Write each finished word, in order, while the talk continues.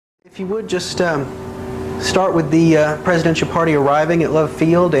If you would just start with the presidential party arriving at Love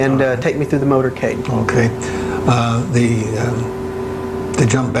Field and take me through the motorcade. Okay. To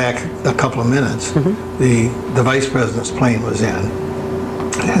jump back a couple of minutes, the vice president's plane was in,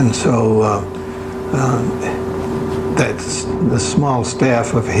 and so that's the small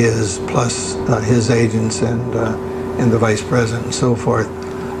staff of his plus his agents and the vice president and so forth.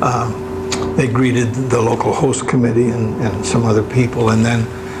 They greeted the local host committee and some other people, and then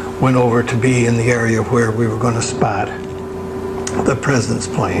went over to be in the area where we were going to spot the president's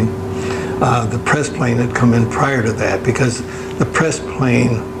plane. The press plane had come in prior to that, because the press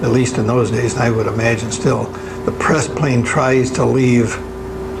plane, at least in those days, and I would imagine still, the press plane tries to leave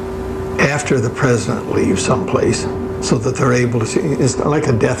after the president leaves someplace so that they're able to see. It's like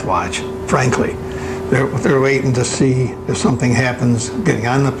a death watch, frankly. They're waiting to see if something happens getting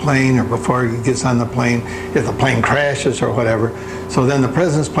on the plane or before he gets on the plane, if the plane crashes or whatever. So then the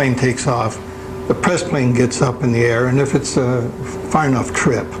president's plane takes off, the press plane gets up in the air, and if it's a far enough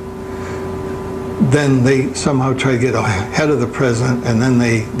trip, then they somehow try to get ahead of the president, and then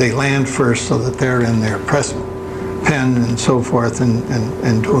they land first so that they're in their press pen and so forth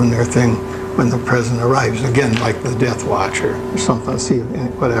and doing their thing when the president arrives. Again, like the death watch or something, see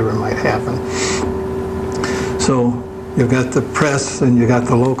whatever might happen. So you've got the press, and you got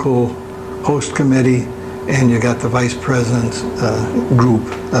the local host committee, and you got the vice president's group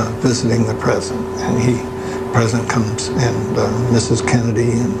visiting the president. And the president comes, and Mrs.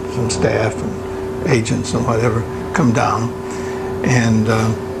 Kennedy and some staff and agents and whatever come down, and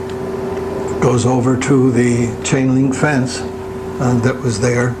goes over to the chain link fence that was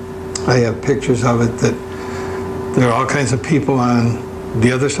there. I have pictures of it that there are all kinds of people on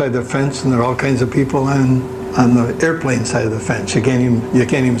the other side of the fence, and there are all kinds of people on the airplane side of the fence. You can't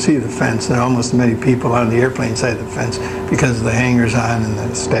even see the fence. There are almost as many people on the airplane side of the fence because of the hangers on and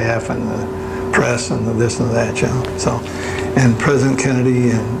the staff and the press and the this and that, you know. So, and President Kennedy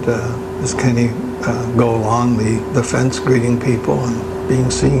and Ms. Kennedy go along the fence greeting people and being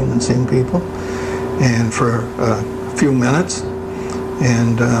seen and seeing people, and for a few minutes,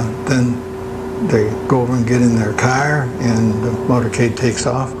 and then they go over and get in their car, and the motorcade takes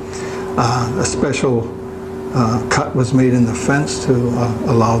off. A special cut was made in the fence to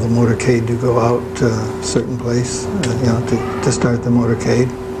allow the motorcade to go out to a certain place, you know, to start the motorcade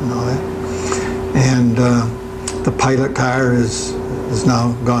and all that. And the pilot car is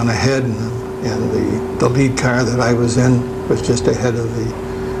now gone ahead, and the lead car that I was in was just ahead of the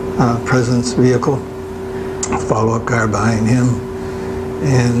president's vehicle, a follow-up car behind him,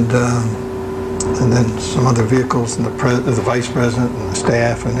 and then some other vehicles, and the vice president and the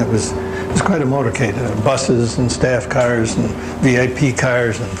staff, and it was quite a motorcade. Buses and staff cars and VIP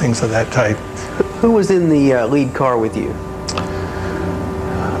cars and things of that type. Who was in the lead car with you?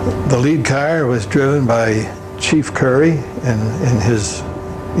 The lead car was driven by Chief Curry in his,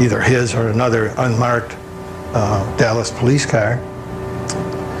 either his or another unmarked Dallas police car,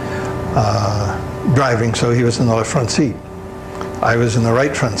 driving, so he was in the left front seat. I was in the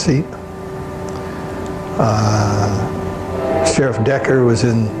right front seat. Sheriff Decker was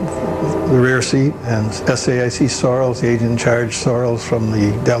in the rear seat, and SAIC Sorrells, the agent in charge, Sorrells from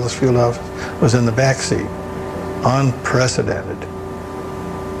the Dallas field office, was in the back seat. Unprecedented.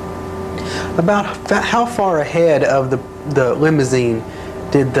 About how far ahead of the limousine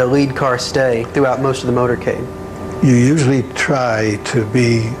did the lead car stay throughout most of the motorcade? You usually try to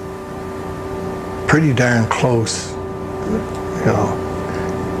be pretty darn close, you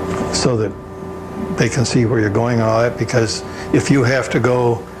know, so that they can see where you're going and all that, because if you have to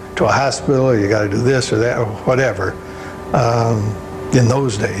go to a hospital, or you got to do this or that or whatever, in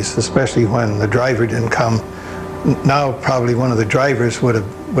those days, especially when the driver didn't come. Now probably one of the drivers would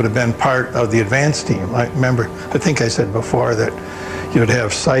have been part of the advance team. I remember, I think I said before that you'd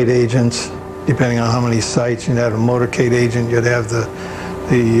have site agents, depending on how many sites. You'd have a motorcade agent, you'd have the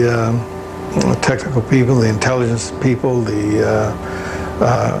technical people, the intelligence people,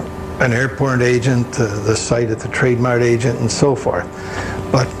 an airport agent, the site at the trademark agent, and so forth.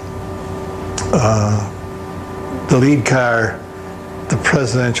 But the lead car, the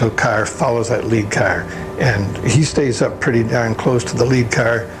presidential car, follows that lead car, and he stays up pretty darn close to the lead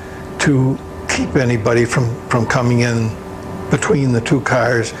car to keep anybody from coming in between the two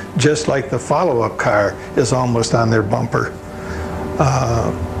cars, just like the follow-up car is almost on their bumper,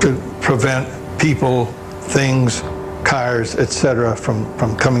 to prevent people, things, cars, etc.,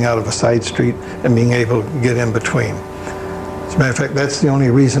 from coming out of a side street and being able to get in between. As a matter of fact, that's the only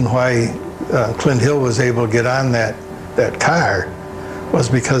reason why Clint Hill was able to get on that car, was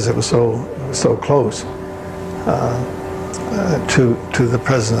because it was so close. to the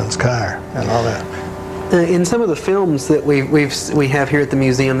president's car and all that. In some of the films that we have here at the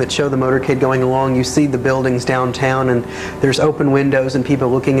museum that show the motorcade going along, you see the buildings downtown, and there's open windows and people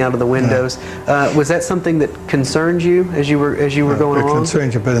looking out of the windows. Yeah. Was that something that concerned you as you were going along? It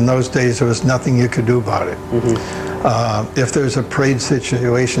concerned you, but in those days there was nothing you could do about it. If there's a parade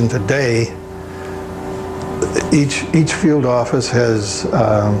situation today, each field office has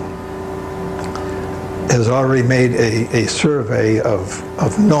already made a survey of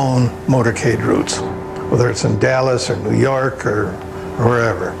known motorcade routes, whether it's in Dallas or New York or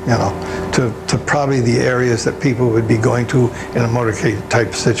wherever, you know, to probably the areas that people would be going to in a motorcade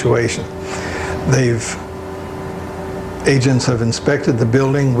type situation. Agents have inspected the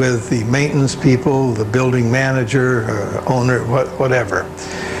building with the maintenance people, the building manager, owner, whatever.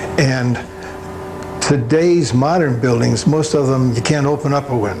 And today's modern buildings, most of them, you can't open up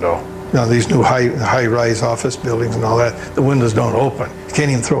a window. You know, these new high-rise office buildings and all that, the windows don't open. You can't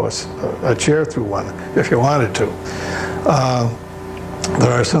even throw a chair through one if you wanted to.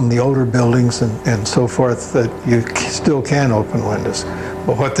 There are some of the older buildings and so forth that you still can open windows.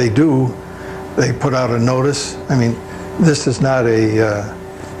 But what they do, they put out a notice. I mean, this is not a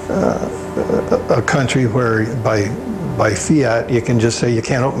country where by fiat you can just say you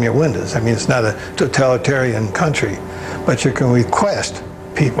can't open your windows. I mean, it's not a totalitarian country, but you can request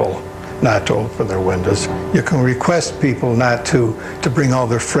people not to open their windows. You can request people not to bring all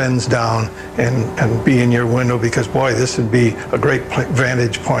their friends down and be in your window because, boy, this would be a great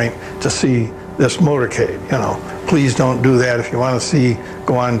vantage point to see this motorcade. You know, please don't do that. If you want to see,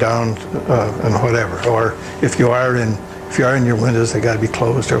 go on down and whatever. Or if you are in your windows, they got to be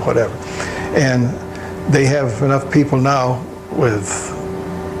closed or whatever. And they have enough people now with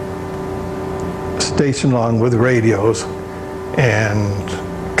stationed along with radios and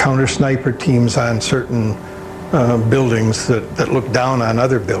counter sniper teams on certain buildings that look down on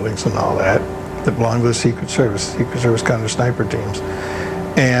other buildings and all that belong to the Secret Service counter sniper teams.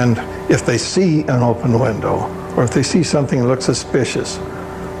 And if they see an open window or if they see something that looks suspicious,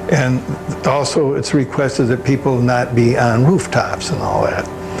 and also it's requested that people not be on rooftops and all that.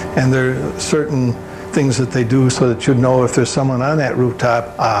 And there are certain things that they do so that you know if there's someone on that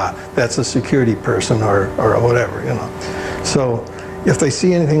rooftop, that's a security person or whatever, you know. So if they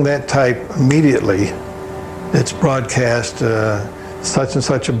see anything that type, immediately it's broadcast, such and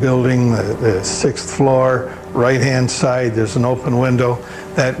such a building, the 6th floor, right-hand side, there's an open window.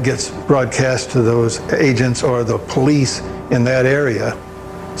 That gets broadcast to those agents or the police in that area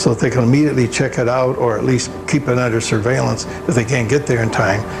so that they can immediately check it out or at least keep it under surveillance if they can't get there in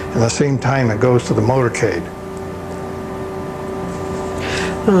time. And at the same time, it goes to the motorcade.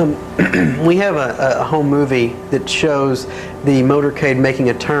 We have a home movie that shows the motorcade making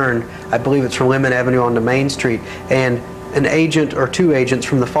a turn. I believe it's from Lemon Avenue onto Main Street, and an agent or two agents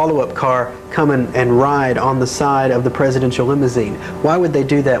from the follow-up car come and ride on the side of the presidential limousine. Why would they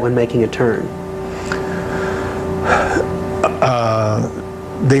do that when making a turn?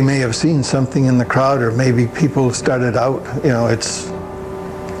 They may have seen something in the crowd, or maybe people started out, you know, it's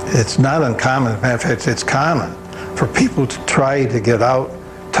not uncommon. As a matter of fact, it's common for people to try to get out,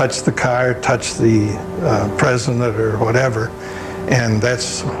 touch the car, touch the president or whatever, and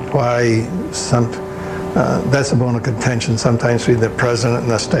that's why that's a bone of contention sometimes between the president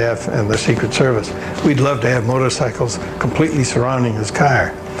and the staff and the Secret Service. We'd love to have motorcycles completely surrounding his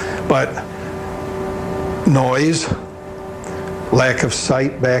car, but noise, lack of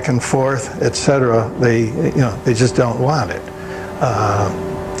sight back and forth, etc. They just don't want it.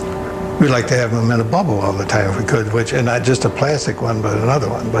 We'd like to have them in a bubble all the time if we could, and not just a plastic one, but another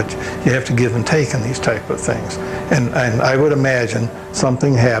one. But you have to give and take in these type of things. And I would imagine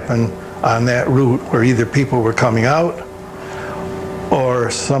something happened on that route where either people were coming out or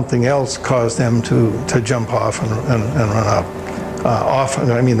something else caused them to jump off and run up.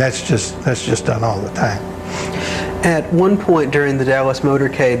 Often, I mean, that's just done all the time. At one point during the Dallas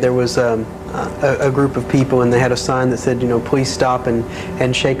motorcade, there was a group of people, and they had a sign that said, you know, please stop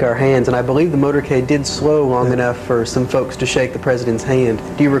and shake our hands. And I believe the motorcade did slow long enough for some folks to shake the president's hand.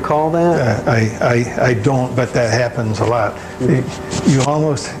 Do you recall that? I don't, but that happens a lot.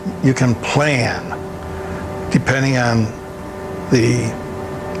 Mm-hmm. You can plan, depending on the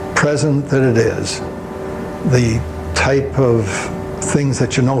president that it is, the type of things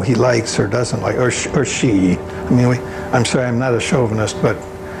that you know he likes or doesn't like, or she. I mean, I'm sorry, I'm not a chauvinist, but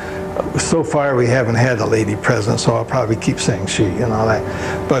so far we haven't had a lady president, so I'll probably keep saying she and all that.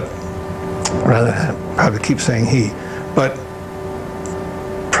 But rather than probably keep saying he. But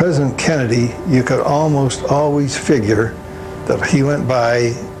President Kennedy, you could almost always figure that he went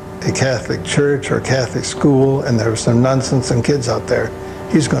by a Catholic church or Catholic school and there was some nonsense and kids out there,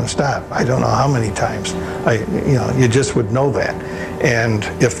 he's going to stop. I don't know how many times. You just would know that. And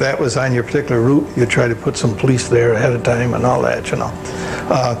if that was on your particular route, you'd try to put some police there ahead of time and all that,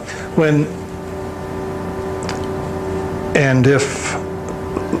 And if,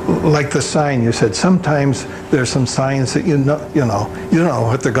 like the sign you said, sometimes there's some signs that you know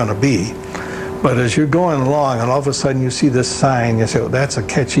what they're going to be. But as you're going along and all of a sudden you see this sign, you say, oh, that's a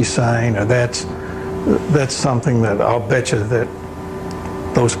catchy sign, or that's something that I'll bet you that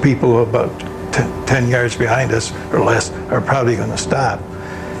those people about 10 yards behind us or less are probably going to stop.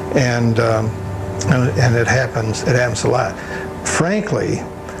 And it happens a lot. Frankly,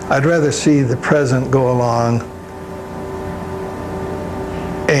 I'd rather see the president go along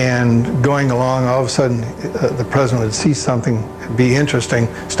and going along, all of a sudden, the president would see something, be interesting,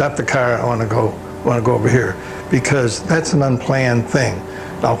 stop the car, I want to go over here, because that's an unplanned thing.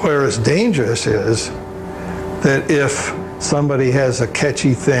 Now, where it's dangerous is that if somebody has a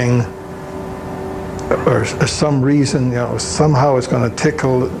catchy thing, or some reason, somehow it's going to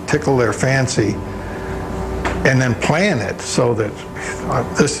tickle their fancy, and then plan it so that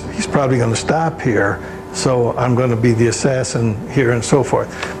he's probably going to stop here, so I'm going to be the assassin here and so forth.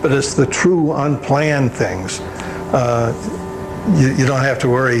 But it's the true unplanned things. You don't have to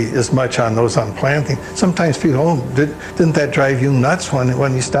worry as much on those unplanned things. Sometimes people, didn't that drive you nuts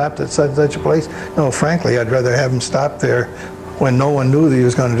when you stopped at such a place? No, frankly, I'd rather have him stop there when no one knew that he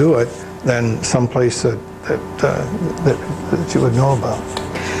was going to do it than someplace that you would know about.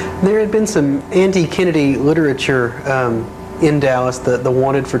 There had been some anti-Kennedy literature in Dallas, the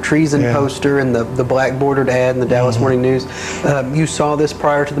wanted for treason poster and the black bordered ad in the Dallas Morning News. You saw this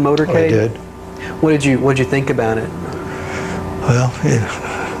prior to the motorcade? I did. What did you think about it? Well,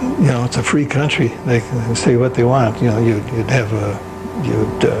 it's a free country. They can say what they want. You'd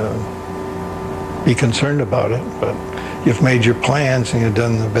be concerned about it, but you've made your plans and you've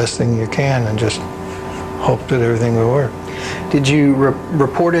done the best thing you can and just hope that everything will work. Did you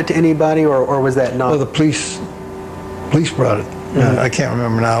report it to anybody, or was that not? Well, the police brought it. I can't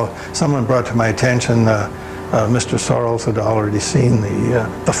remember now. Someone brought to my attention, Mr. Sorrells had already seen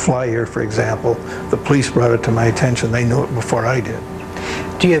the flyer, for example. The police brought it to my attention. They knew it before I did.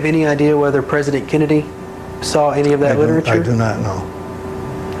 Do you have any idea whether President Kennedy saw any of that literature? I do not know.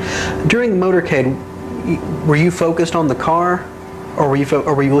 During the motorcade, were you focused on the car, or were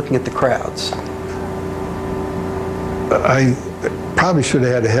you looking at the crowds? I probably should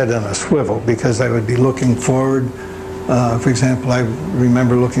have had a head on a swivel, because I would be looking forward. For example, I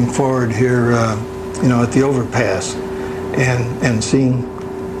remember looking forward here, at the overpass, and seeing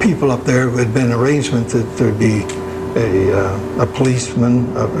people up there who had been arrangement that there'd be a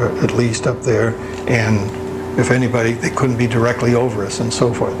policeman, at least up there, and if anybody, they couldn't be directly over us and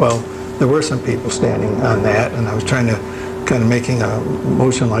so forth. Well, there were some people standing on that, and I was trying to kind of making a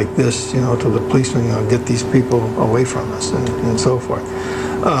motion like this, to the policeman, get these people away from us and so forth.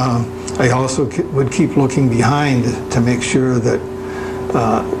 I also would keep looking behind to make sure that,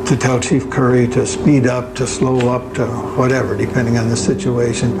 to tell Chief Curry to speed up, to slow up, to whatever, depending on the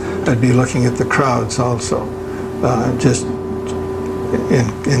situation. I'd be looking at the crowds also, just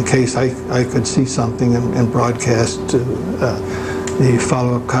in case I could see something and broadcast to the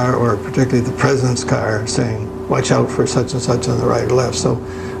follow-up car, or particularly the president's car, saying, watch out for such and such on the right or left. So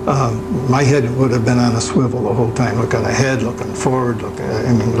my head would have been on a swivel the whole time, looking ahead, looking forward,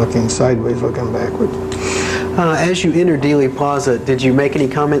 looking sideways, looking backwards. As you entered Dealey Plaza, did you make any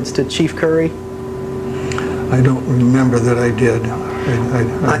comments to Chief Curry? I don't remember that I did.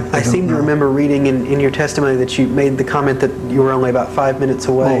 I seem to remember reading in your testimony that you made the comment that you were only about 5 minutes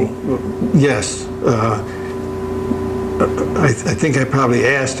away. Oh, yes. I think I probably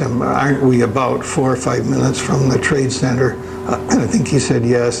asked him, aren't we about 4 or 5 minutes from the Trade Center? I think he said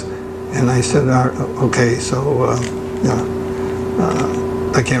yes. And I said, okay, so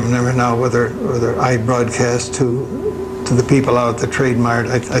I can't remember now whether I broadcast to the people out at the Trade Mart.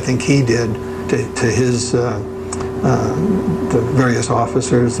 I think he did to his the various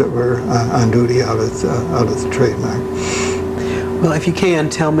officers that were on duty out at the Trade Mart. Well, if you can,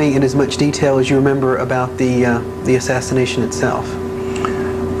 tell me in as much detail as you remember about the assassination itself.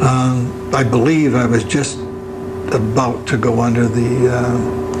 I believe I was just about to go under the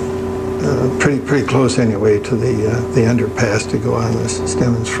pretty close anyway to the underpass to go on the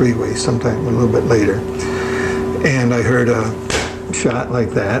Stemmons Freeway sometime a little bit later, and I heard a shot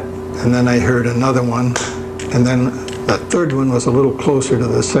like that, and then I heard another one, and then the third one was a little closer to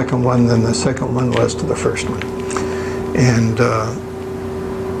the second one than the second one was to the first one. And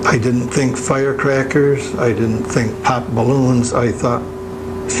I didn't think firecrackers, I didn't think pop balloons, I thought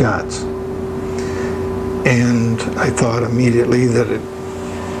shots. And I thought immediately that it,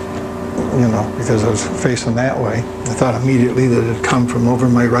 you know, because I was facing that way, I thought immediately that it had come from over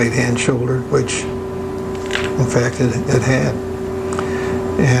my right-hand shoulder, which, in fact, it had.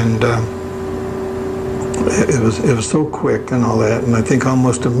 And it was so quick and all that, and I think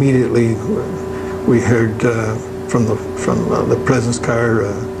almost immediately we heard from the president's car,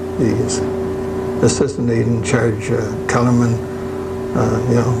 the assistant agent in charge, Kellerman,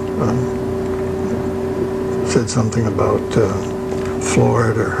 said something about floor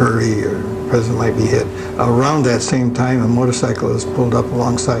it or hurry or the president might be hit. Around that same time, a motorcyclist pulled up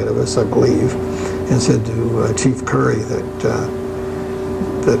alongside of us, I believe, and said to Chief Curry that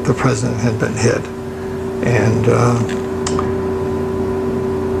the president had been hit. And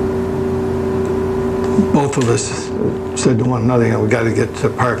both of us said to one another, you know, we got to get to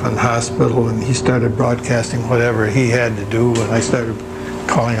Parkland Hospital, and he started broadcasting whatever he had to do, and I started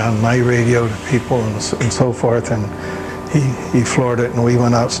calling on my radio to people and so forth, and he floored it, and we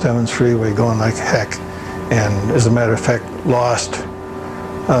went out Stemmons Freeway going like heck, and as a matter of fact lost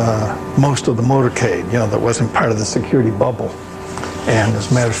most of the motorcade, you know, that wasn't part of the security bubble. And as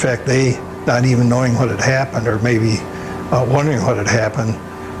a matter of fact, they, not even knowing what had happened, or maybe wondering what had happened,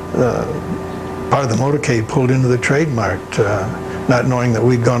 part of the motorcade pulled into the Trade Mart, not knowing that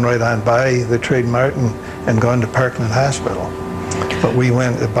we'd gone right on by the Trade Mart and gone to Parkland Hospital. But we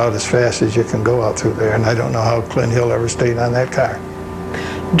went about as fast as you can go out through there, and I don't know how Clint Hill ever stayed on that car.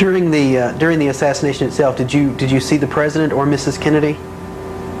 During the assassination itself, did you see the president or Mrs. Kennedy?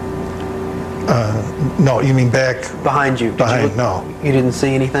 No, you mean back? Behind you? Behind, no. You didn't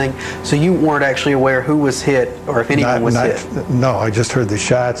see anything? So you weren't actually aware who was hit, or if anyone was hit? No, I just heard the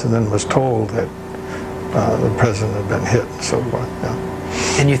shots and then was told that the president had been hit and so forth. Yeah.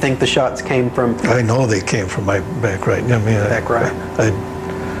 And you think the shots came from? I know they came from my back right. I mean, back right. I'd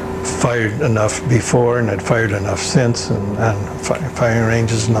fired enough before, and I'd fired enough since, and firing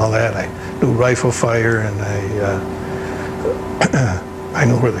ranges and all that. I do rifle fire, and I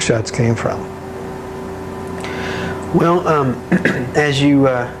know where the shots came from. Well, as you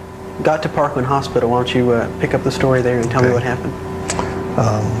got to Parkland Hospital, why don't you pick up the story there and tell me what happened?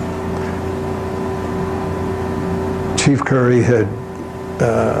 Chief Curry had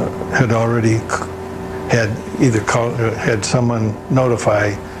already had someone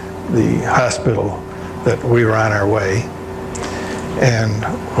notify the hospital that we were on our way, and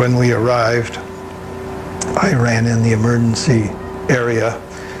when we arrived, I ran in the emergency area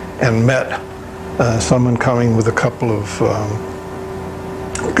and met someone coming with a couple of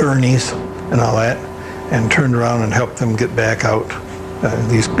gurneys and all that, and turned around and helped them get back out,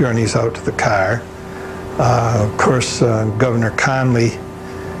 these gurneys out to the car. Of course, Governor Conley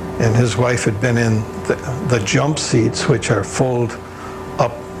and his wife had been in the jump seats, which are fold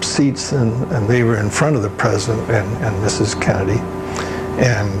up seats, and they were in front of the president and Mrs. Kennedy.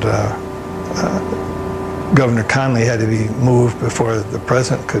 And Governor Conley had to be moved before the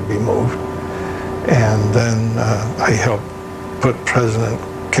president could be moved. And then I helped put President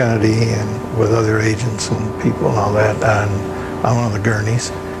Kennedy and with other agents and people and all that on one of the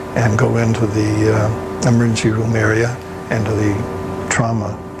gurneys and go into the emergency room area and to the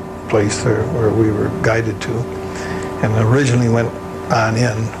trauma place there where we were guided to. And originally went on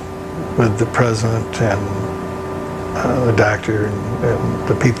in with the president and the doctor and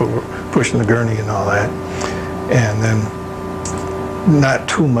the people pushing the gurney and all that. And then not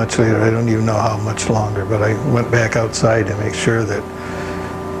too much later, I don't even know how much longer, but I went back outside to make sure that,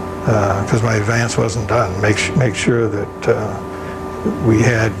 because my advance wasn't done, make sure that we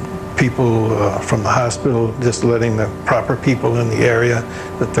had people from the hospital, just letting the proper people in the area,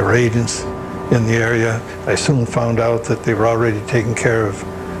 that there were agents in the area. I soon found out that they were already taking care of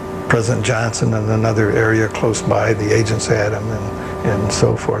President Johnson in another area close by. The agents had him and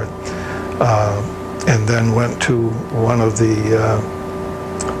so forth. And then went to one of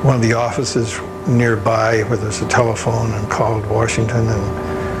the offices nearby where there's a telephone and called Washington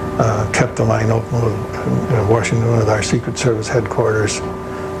and kept the line open in Washington with our Secret Service headquarters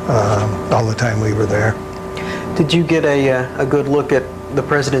all the time we were there. Did you get a good look at the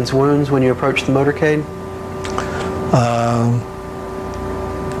president's wounds when you approached the motorcade?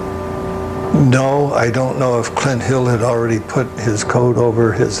 No, I don't know if Clint Hill had already put his coat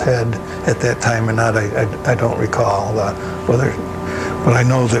over his head at that time or not. I don't recall whether, but I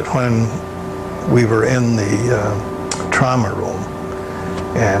know that when we were in the trauma room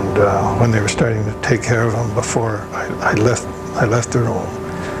and when they were starting to take care of him before I left the room,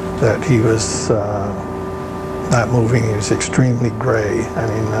 that he was not moving. He was extremely gray. I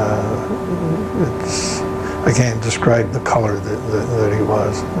mean, I can't describe the color that he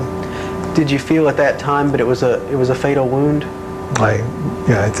was. Did you feel at that time that it was a fatal wound?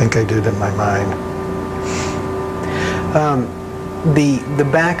 Yeah, I think I did in my mind. The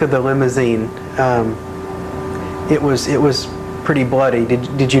back of the limousine, it was pretty bloody.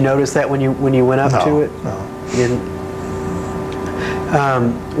 Did you notice that when you went up to it? No. You didn't.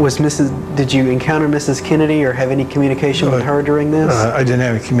 Did you encounter Mrs. Kennedy or have any communication with her during this? I didn't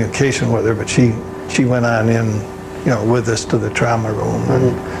have any communication with her, but she went on in, with us to the trauma room,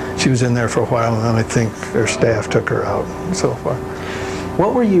 and she was in there for a while, and then I think her staff took her out and so forth.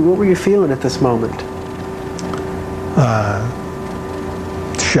 What were you feeling at this moment?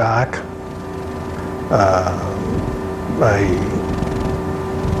 Shock.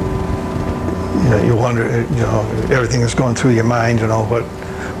 You wonder, everything is going through your mind,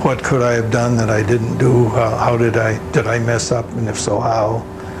 what could I have done that I didn't do? How did I mess up, and if so, how?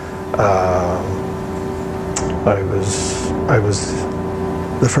 I was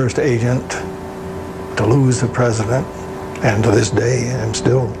the first agent to lose a president, and to this day, I'm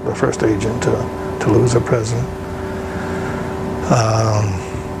still the first agent to lose a president.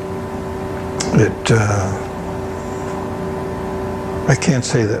 I can't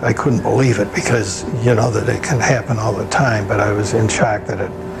say that I couldn't believe it, because that it can happen all the time, but I was in shock that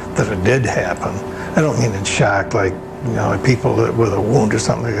it did happen. I don't mean in shock like people with a wound or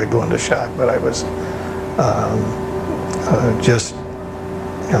something that go into shock, but I was just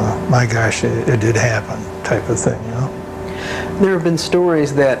my gosh, it did happen type of thing. There have been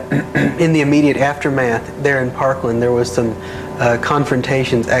stories that in the immediate aftermath there in Parkland there was some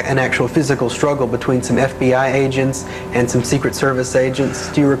confrontations, an actual physical struggle between some FBI agents and some Secret Service agents.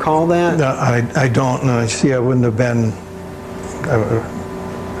 Do you recall that? No, I don't know. See, I wouldn't have been,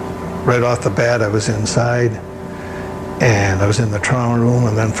 right off the bat I was inside, and I was in the trauma room,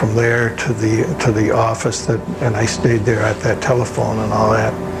 and then from there to the office, and I stayed there at that telephone and all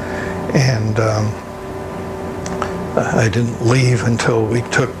that, and I didn't leave until we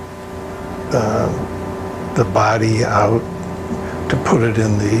took the body out to put it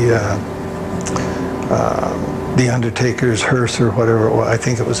in the undertaker's hearse or whatever it was. I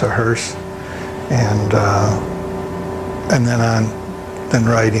think it was a hearse, and then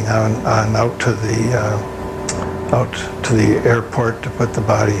riding on out to the airport to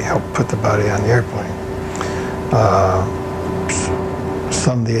help put the body on the airplane.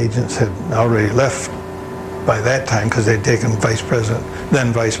 Some of the agents had already left by that time, because they'd taken Vice President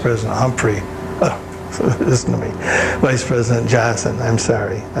Humphrey, listen to me, Vice President Johnson, I'm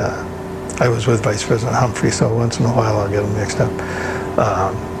sorry. I was with Vice President Humphrey, so once in a while I'll get them mixed up.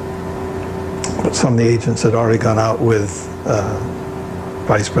 But some of the agents had already gone out with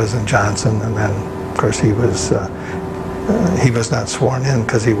Vice President Johnson, and then, of course, he was not sworn in,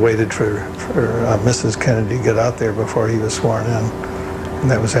 because he waited for Mrs. Kennedy to get out there before he was sworn in.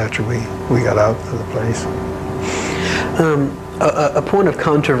 And that was after we got out to the place. A point of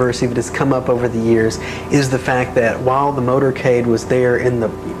controversy that has come up over the years is the fact that while the motorcade was there in the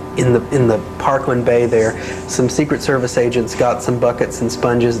Parkland Bay there, some Secret Service agents got some buckets and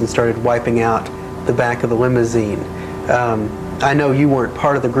sponges and started wiping out the back of the limousine. I know you weren't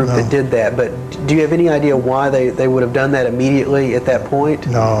part of the group that did that, but do you have any idea why they would have done that immediately at that point?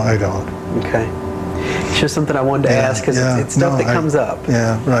 No, I don't. Okay. It's just something I wanted to ask, because it's stuff that comes up.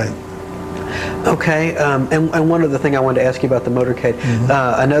 Yeah, right. Okay, and one other thing I wanted to ask you about the motorcade.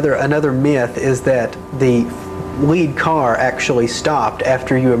 Another myth is that the lead car actually stopped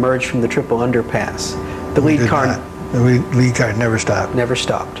after you emerged from the triple underpass. The lead car never stopped. Never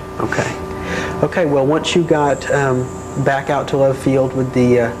stopped. Okay. Okay. Well, once you got back out to Love Field with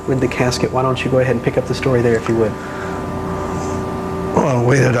the casket, why don't you go ahead and pick up the story there, if you would? Well,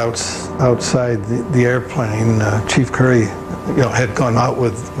 waited outside the airplane. Chief Curry, had gone out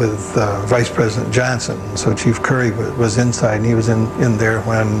with Vice President Johnson. So Chief Curry was inside, and he was in there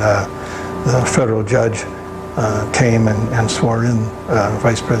when the federal judge came and swore in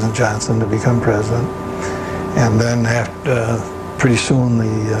Vice President Johnson to become president. And then pretty soon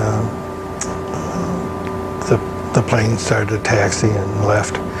the plane started to taxi and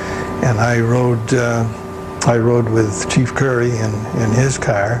left, and I rode with Chief Curry in his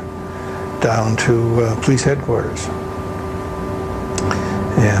car down to police headquarters.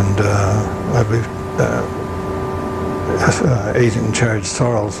 And I believe Agent in Charge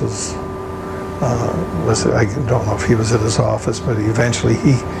Sorrells was, I don't know if he was at his office, but eventually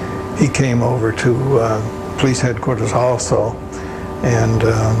he came over to police headquarters also. And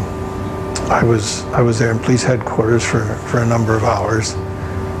I was there in police headquarters for a number of hours,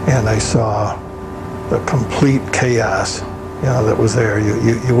 and I saw the complete chaos, that was there.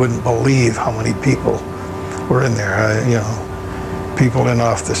 You wouldn't believe how many people were in there. You know, people in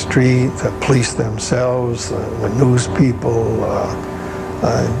off the street, the police themselves, the news people.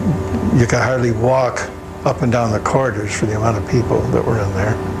 You could hardly walk up and down the corridors for the amount of people that were in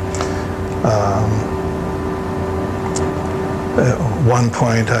there. At one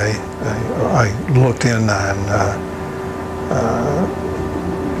point, I looked in on,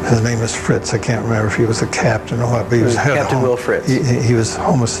 his name is Fritz. I can't remember if he was a captain or what, but he was Captain Will Fritz. He was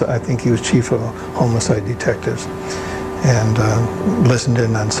homicide. I think he was chief of homicide detectives, and listened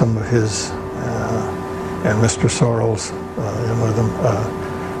in on some of his and Mr. Sorrell's, one of them,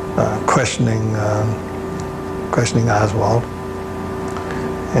 questioning Oswald,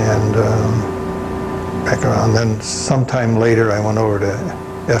 and back around. Then sometime later, I went over to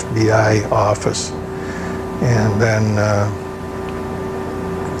FBI office, and then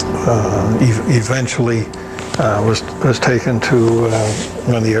eventually was taken to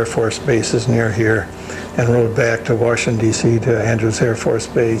one of the Air Force bases near here, and rode back to Washington, D.C. to Andrews Air Force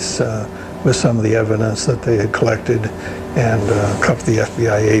Base with some of the evidence that they had collected, and a couple of the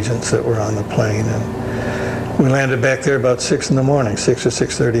FBI agents that were on the plane. And we landed back there about 6 in the morning, 6 or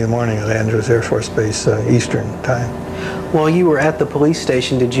 6:30 in the morning at Andrews Air Force Base, Eastern time. While you were at the police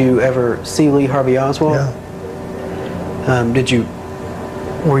station, did you ever see Lee Harvey Oswald? Yeah.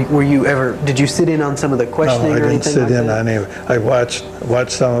 Were you ever, did you sit in on some of the questioning? No, I or didn't anything sit like in that? on any. I watched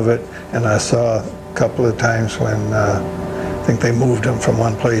some of it, and I saw a couple of times when I think they moved him from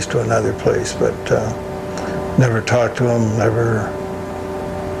one place to another place, but never talked to him, never.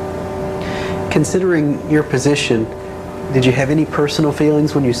 Considering your position, did you have any personal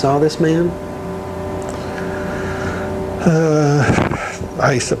feelings when you saw this man?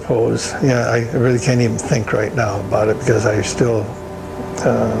 I suppose. Yeah, I really can't even think right now about it because I still.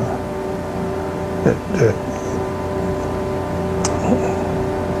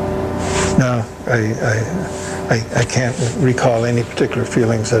 No, I can't recall any particular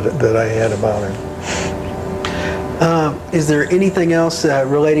feelings that I had about him. Is there anything else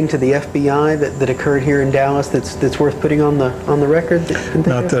relating to the FBI that occurred here in Dallas that's worth putting on the record?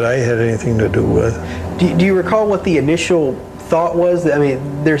 Not that I had anything to do with. Do you recall what the initial thought was? I mean,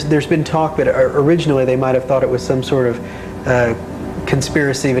 there's been talk that originally they might have thought it was some sort of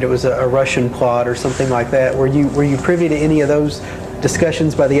conspiracy, that it was a Russian plot or something like that. Were you privy to any of those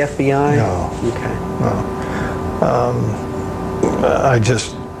discussions by the FBI? No. Okay. No. I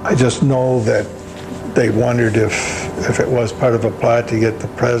just know that they wondered if it was part of a plot to get the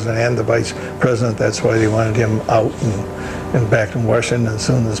president and the vice president. That's why they wanted him out and back in Washington as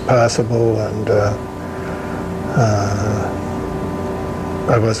soon as possible. And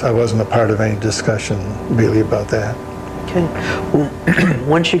I wasn't a part of any discussion really about that. Okay. Well,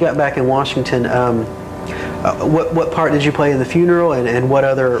 once you got back in Washington, what part did you play in the funeral, and what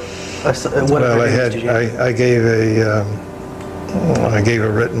other did you have? I gave a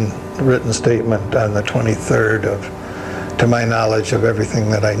written statement on the 23rd to my knowledge of everything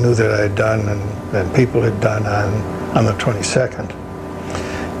that I knew that I had done and people had done on the 22nd.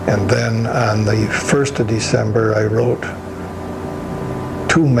 And then on the 1st of December, I wrote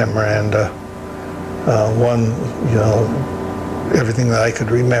 2 memoranda. One, everything that I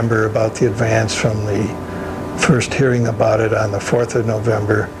could remember about the advance from the first hearing about it on the 4th of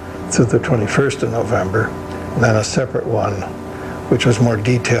November through the 21st of November, and then a separate one, which was more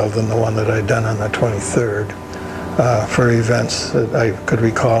detailed than the one that I'd done on the 23rd, for events that I could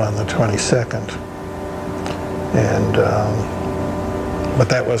recall on the 22nd. And, but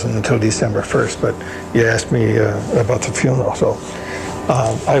that wasn't until December 1st, but you asked me about the funeral. So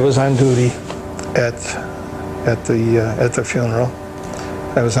I was on duty at the funeral.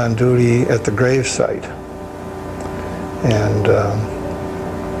 I was on duty at the gravesite, and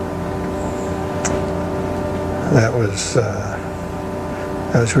that was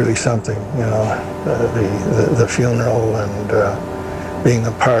really something, the funeral and being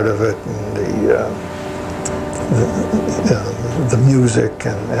a part of it, and the music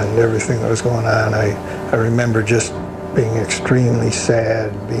and everything that was going on. I remember just being extremely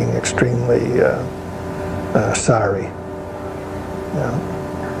sad, being extremely sorry.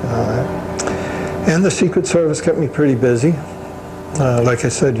 And the Secret Service kept me pretty busy. Like I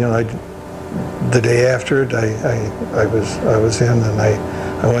said, the day after it, I was in, and I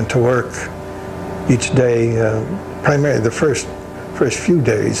went to work each day. Primarily the first few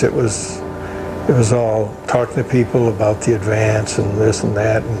days, it was all talking to people about the advance and this and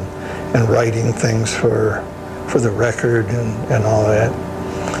that, and writing things for the record and all that.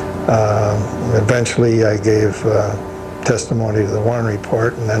 Eventually, I gave testimony to the Warren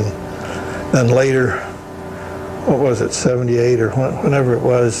Report, and then later, what was it, 78 or whenever it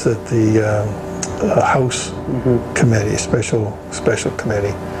was, that the House committee, special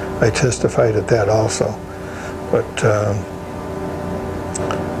committee. I testified at that also. But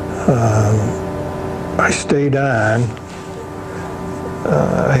I stayed on.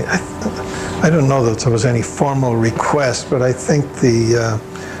 I don't know that there was any formal request, but I think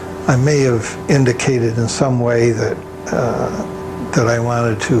I may have indicated in some way that that I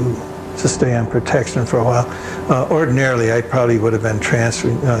wanted to stay on protection for a while. Ordinarily, I probably would have been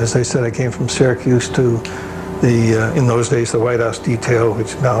transferred. As I said, I came from Syracuse to in those days, the White House detail,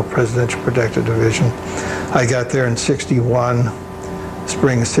 which is now Presidential Protective Division. I got there in '61,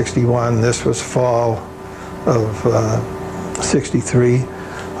 spring of '61. This was fall of '63.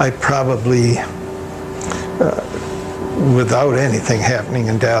 I probably, without anything happening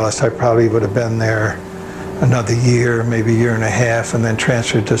in Dallas, I probably would have been there another year, maybe a year and a half, and then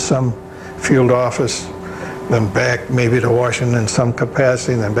transferred to some field office, then back maybe to Washington in some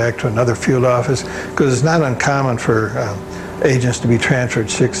capacity, and then back to another field office, because it's not uncommon for agents to be transferred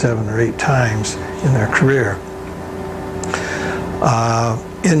 6, 7, or 8 times in their career.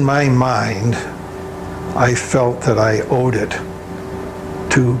 In my mind, I felt that I owed it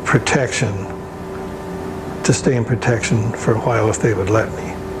to protection, to stay in protection for a while if they would let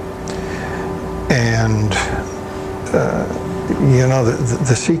me. And you know,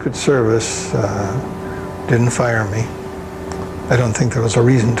 the Secret Service didn't fire me. I don't think there was a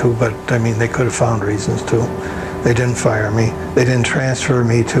reason to, but I mean, they could have found reasons to. They didn't fire me. They didn't transfer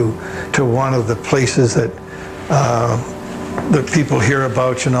me to one of the places that people hear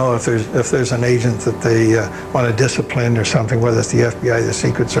about, you know, if there's an agent that they want to discipline or something, whether it's the FBI, the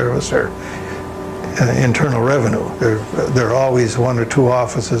Secret Service, or Internal Revenue. There are always 1 or 2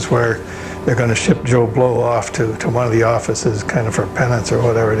 offices where they're going to ship Joe Blow off to one of the offices, kind of for penance or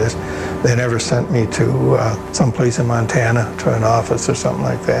whatever it is. They never sent me to someplace in Montana to an office or something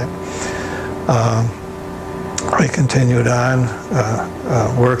like that. I continued on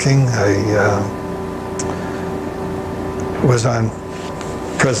working. I was on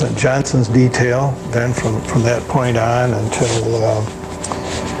President Johnson's detail then from that point on until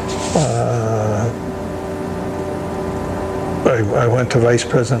I went to Vice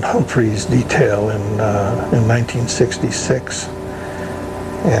President Humphrey's detail in 1966,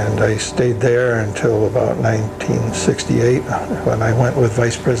 and I stayed there until about 1968 when I went with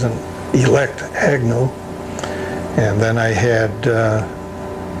Vice President-elect Agnew, and then I had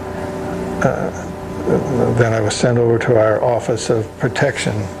then I was sent over to our Office of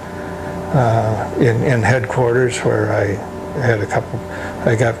Protection in headquarters, where I had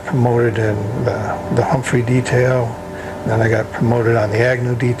I got promoted in the Humphrey detail. Then I got promoted on the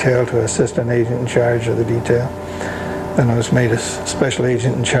Agnew detail to assistant agent in charge of the detail. Then I was made a special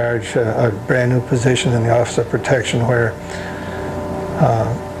agent in charge, a brand new position in the Office of Protection, where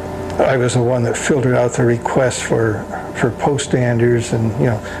I was the one that filtered out the requests for post-standers, and you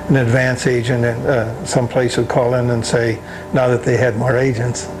know, an advance agent at some place would call in and say, now that they had more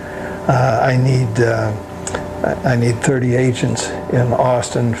agents, I need 30 agents in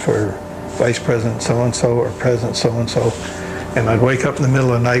Austin for Vice President so-and-so or President so-and-so. And I'd wake up in the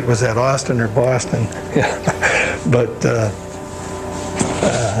middle of the night, was that Austin or Boston? But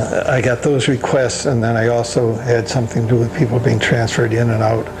I got those requests, and then I also had something to do with people being transferred in and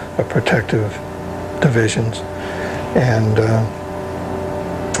out of protective divisions. And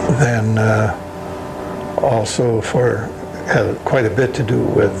then also had quite a bit to do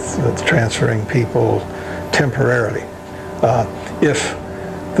with transferring people temporarily. If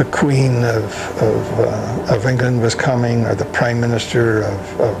the Queen of England was coming, or the Prime Minister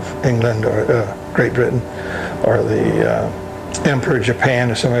of England or Great Britain, or the Emperor of Japan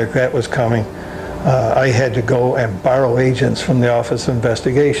or something like that was coming, I had to go and borrow agents from the Office of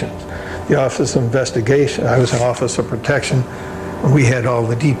Investigations. The Office of Investigation, I was in Office of Protection, we had all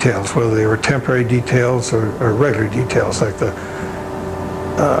the details, whether they were temporary details or regular details, like the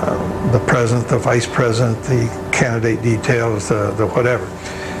President, the Vice President, the candidate details, the whatever.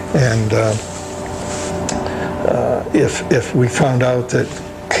 And if we found out that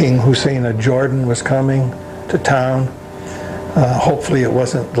King Hussein of Jordan was coming to town, hopefully it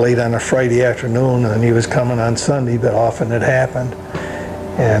wasn't late on a Friday afternoon and he was coming on Sunday, but often it happened.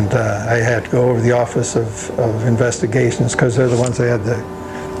 And I had to go over the Office of Investigations, because they're the ones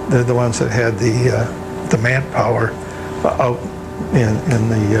that had the manpower out in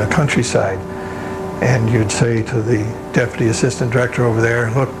the countryside. And you'd say to the Deputy Assistant Director over there,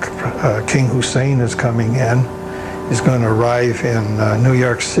 look, King Hussein is coming in. He's going to arrive in New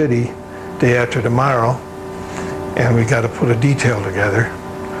York City day after tomorrow, and we got to put a detail together.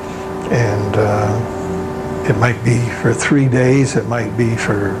 And it might be for 3 days, it might be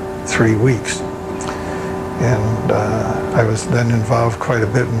for 3 weeks. And I was then involved quite a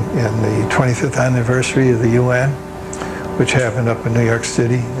bit in the 25th anniversary of the UN, which happened up in New York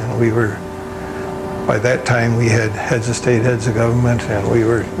City. And we were, by that time, we had heads of state, heads of government, and we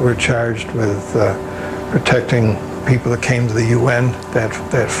were charged with protecting people that came to the UN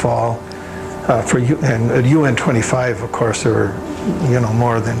that fall. And at UN 25, of course, there were, you know,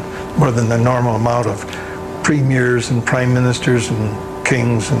 more than the normal amount of premiers and prime ministers and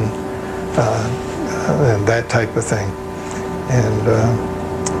kings and that type of thing. And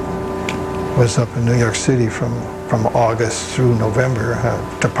was up in New York City from August through November,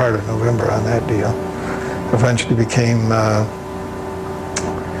 to part of November on that deal. Eventually became, the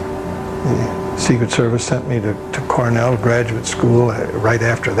Secret Service sent me to Cornell Graduate School right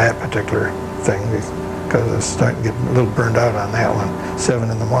after that particular thing, because I was starting to get a little burned out on that one. 7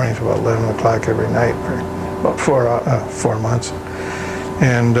 in the morning to about 11 o'clock every night for about 4 months.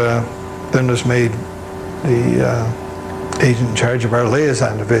 And then was made the agent in charge of our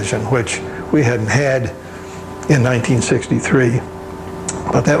liaison division, which we hadn't had in 1963.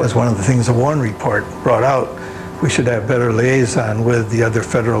 But that was one of the things the Warren Report brought out. We should have better liaison with the other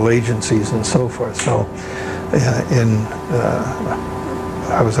federal agencies and so forth. So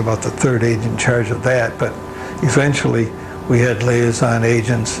I was about the 3rd agent in charge of that, but eventually we had liaison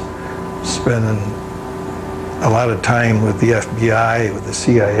agents spending a lot of time with the FBI, with the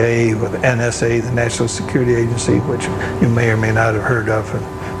CIA, with the NSA, the National Security Agency, which you may or may not have heard of. And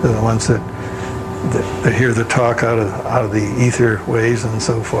they're the ones that hear the talk out of the ether waves and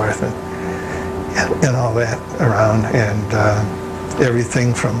so forth, and all that around, and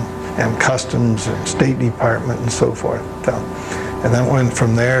everything from customs and State Department and so forth. And then went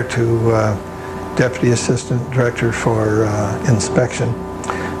from there to Deputy Assistant Director for Inspection.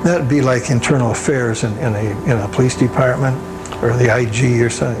 That'd be like internal affairs in a police department, or the IG or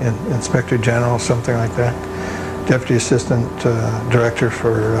some, Inspector General, something like that. Deputy Assistant Director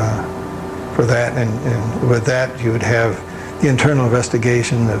for that, and with that you would have the internal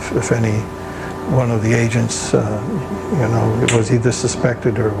investigation if any one of the agents, you know, it was either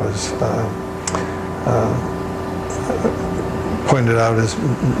suspected or was pointed out as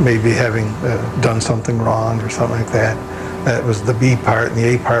maybe having done something wrong or something like that. That was the B part, and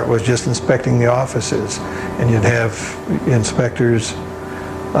the A part was just inspecting the offices. And you'd have inspectors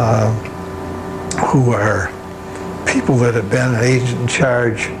who are people that have been an agent in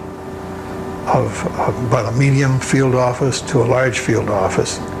charge of about a medium field office to a large field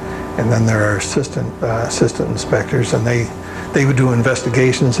office. And then there are assistant inspectors, and they would do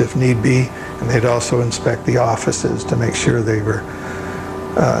investigations if need be, and they'd also inspect the offices to make sure they were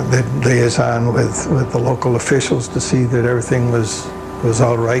they'd liaison with the local officials to see that everything was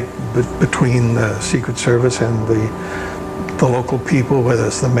all right between the Secret Service and the local people, whether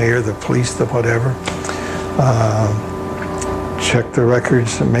it's the mayor, the police, the whatever. Check the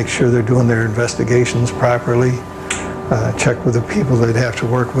records and make sure they're doing their investigations properly. Check with the people they'd have to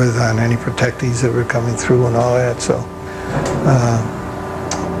work with on any protectees that were coming through and all that. So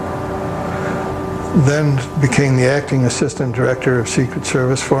then became the acting assistant director of Secret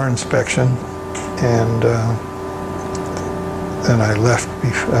Service for inspection, and then I left.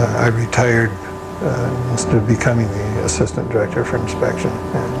 I retired instead of becoming the assistant director for inspection.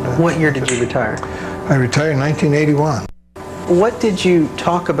 And, what year did you retire? I retired in 1981. What did you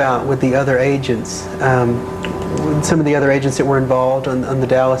talk about with the other agents? With some of the other agents that were involved on the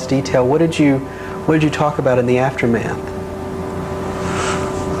Dallas detail, what did you talk about in the aftermath?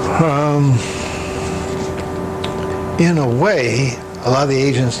 In a way, a lot of the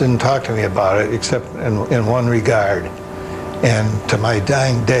agents didn't talk to me about it, except in one regard. And to my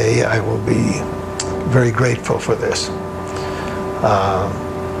dying day, I will be very grateful for this.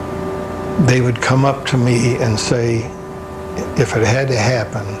 They would come up to me and say, if it had to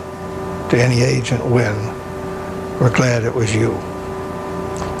happen to any agent win, we're glad it was you.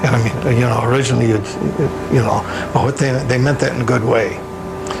 And I mean, you know, originally, you know, but they meant that in a good way.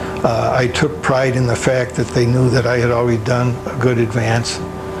 I took pride in the fact that they knew that I had already done a good advance,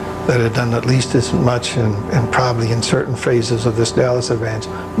 that I had done at least as much, and probably in certain phases of this Dallas advance,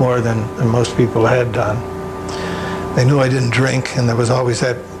 more than most people had done. They knew I didn't drink, and there was always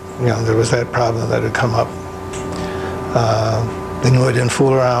that, you know, there was that problem that had come up. They knew I didn't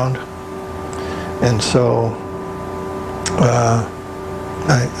fool around, and so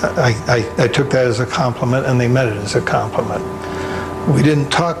I took that as a compliment, and they meant it as a compliment. We didn't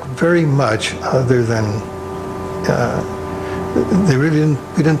talk very much, other than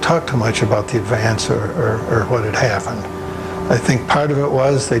we didn't talk too much about the advance or what had happened. I think part of it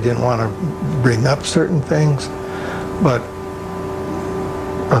was they didn't want to bring up certain things, but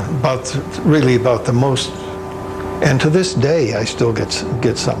really about the most And to this day, I still get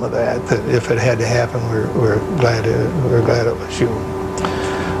some of that. That if it had to happen, we're glad it was you.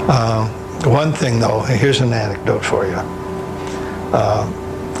 One thing though, here's an anecdote for you.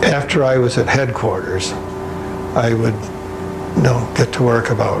 After I was at headquarters, I would, get to work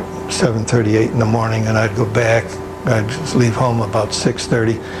about 7:38 in the morning, and I'd go back. I'd just leave home about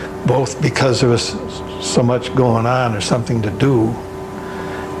 6:30, both because there was so much going on or something to do,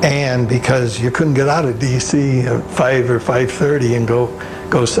 and because you couldn't get out of D.C. at 5 or 5:30 and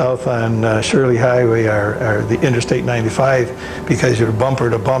go south on Shirley Highway or the Interstate 95, because you're bumper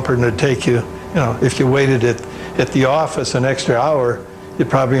to bumper, and it'd take you, if you waited at the office an extra hour, you'd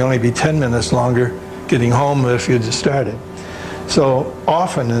probably only be 10 minutes longer getting home if you just started. So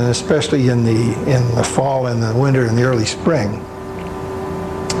often, and especially in the fall and the winter and the early spring,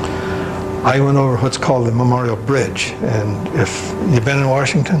 I went over what's called the Memorial Bridge. And if you've been in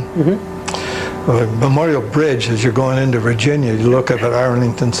Washington, Memorial Bridge, as you're going into Virginia, you look up at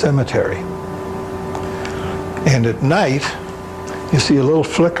Arlington Cemetery. And at night, you see a little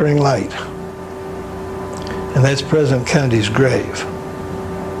flickering light. And that's President Kennedy's grave.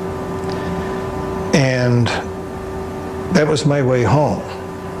 And that was my way home.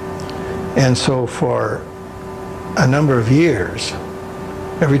 And so for a number of years,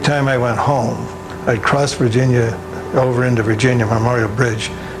 every time I went home, I'd cross Virginia over into Virginia Memorial Bridge,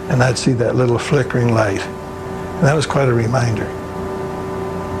 and I'd see that little flickering light. And that was quite a reminder.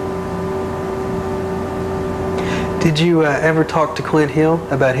 Did you ever talk to Clint Hill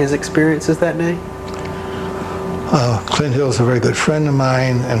about his experiences that day? Clint Hill's a very good friend of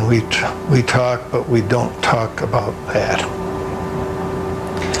mine, and we talk, but we don't talk about that.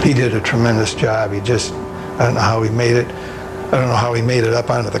 He did a tremendous job. I don't know how he made it. I don't know how he made it up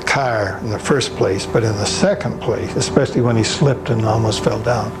onto the car in the first place, but in the second place, especially when he slipped and almost fell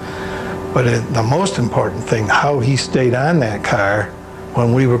down. But the most important thing, how he stayed on that car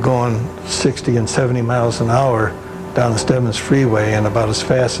when we were going 60 and 70 miles an hour down the Stebbins Freeway and about as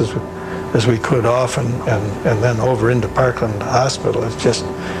fast as we could off and then over into Parkland Hospital.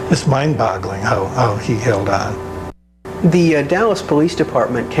 It's mind-boggling how he held on. The Dallas Police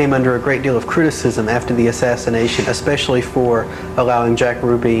Department came under a great deal of criticism after the assassination, especially for allowing Jack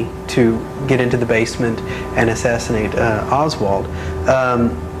Ruby to get into the basement and assassinate Oswald.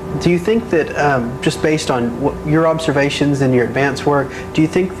 Do you think that, just based on your observations and your advance work, do you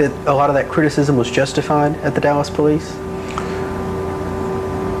think that a lot of that criticism was justified at the Dallas Police?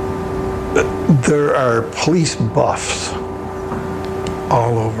 There are police buffs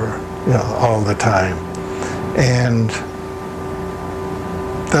all over, all the time. And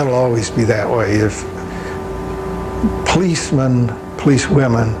that'll always be that way. If policemen,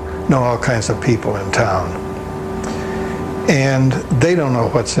 policewomen know all kinds of people in town, and they don't know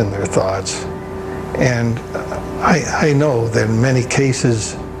what's in their thoughts. And I know that in many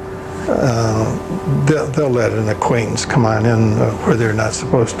cases, they'll let an acquaintance come on in where they're not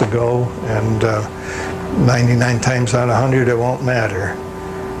supposed to go, and 99 times out of 100 it won't matter.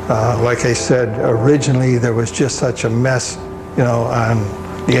 Like I said, originally there was just such a mess, on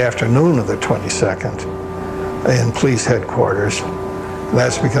the afternoon of the 22nd in police headquarters. And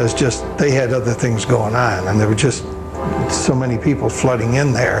that's because they had other things going on, and there were just so many people flooding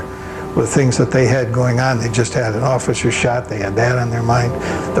in there with things that they had going on. They just had an officer shot, they had that on their mind.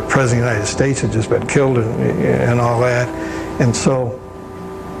 The President of the United States had just been killed and all that. And so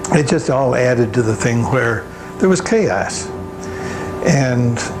it just all added to the thing where there was chaos.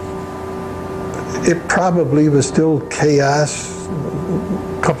 And it probably was still chaos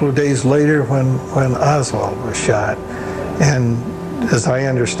a couple of days later when Oswald was shot. And as I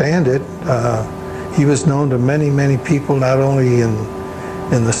understand it, he was known to many, many people, not only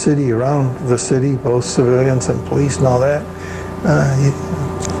in the city, around the city, both civilians and police and all that.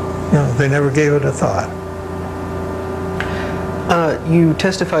 They never gave it a thought. You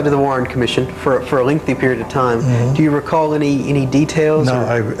testified to the Warren Commission for a lengthy period of time. Mm-hmm. Do you recall any details? No,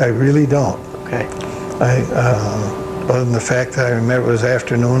 I really don't. Okay. Other than the fact that I remember it was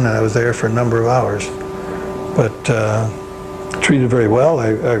afternoon and I was there for a number of hours. But treated very well,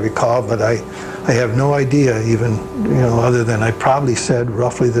 I recall, but I have no idea even, other than I probably said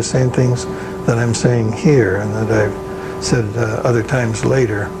roughly the same things that I'm saying here and that I've said other times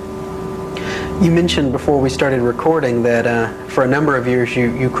later. You mentioned before we started recording that for a number of years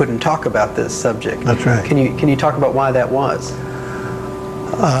you couldn't talk about this subject. That's right. Can you talk about why that was?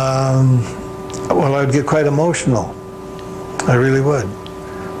 Well, I would get quite emotional. I really would.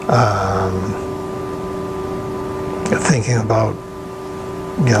 Thinking about,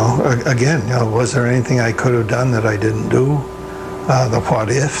 again, was there anything I could have done that I didn't do? The what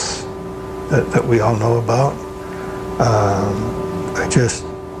ifs that we all know about. I just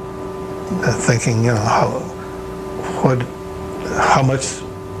thinking, you know, how much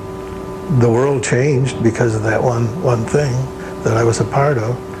the world changed because of that one thing that I was a part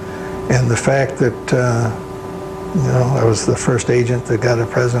of, and the fact that you know, I was the first agent that got a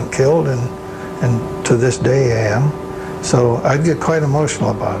president killed, and to this day I am. So I'd get quite emotional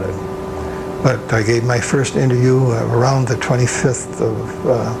about it. But I gave my first interview around the 25th of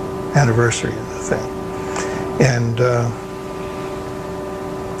anniversary of the thing, and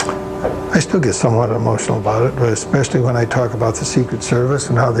I still get somewhat emotional about it, but especially when I talk about the Secret Service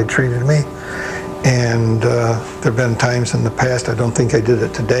and how they treated me. And there have been times in the past, I don't think I did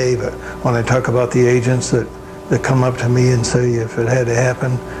it today, but when I talk about the agents that come up to me and say, if it had to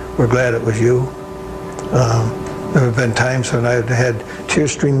happen, we're glad it was you. There have been times when I've had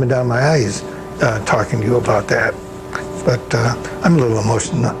tears streaming down my eyes talking to you about that. But I'm a little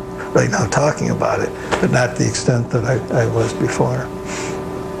emotional right now talking about it, but not the extent that I was before.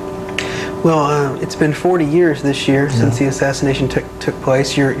 Well, it's been 40 years this year since the assassination took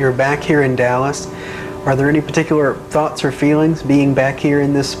place. You're back here in Dallas. Are there any particular thoughts or feelings being back here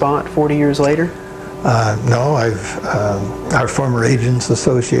in this spot 40 years later? No, our former Agents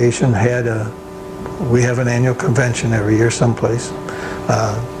Association we have an annual convention every year someplace.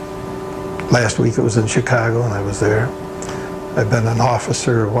 Last week it was in Chicago and I was there. I've been an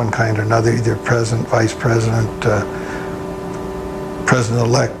officer of one kind or another, either president, vice president,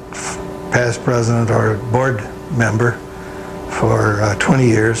 president-elect, past president, or board member for 20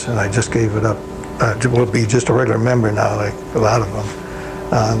 years, and I just gave it up. Will be just a regular member now, like a lot of them,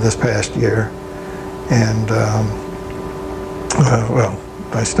 this past year. And well,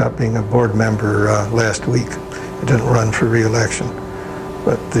 I stopped being a board member last week. I didn't run for re-election,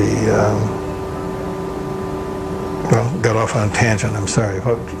 but well, got off on a tangent, I'm sorry.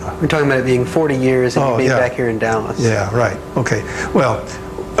 We're talking about it being 40 years and being back here in Dallas. Yeah, right, okay. Well,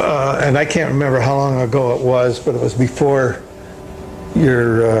 and I can't remember how long ago it was, but it was before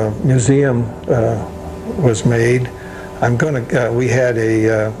your museum was made. We had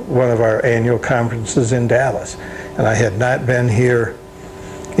one of our annual conferences in Dallas, and I had not been here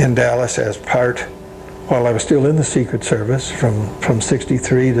in Dallas as part, while I was still in the Secret Service from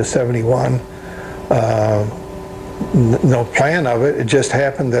 63 to 71. No plan of it. It just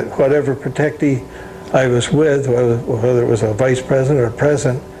happened that whatever protectee I was with, whether it was a vice president or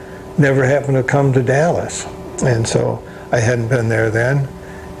president, never happened to come to Dallas. And so I hadn't been there then.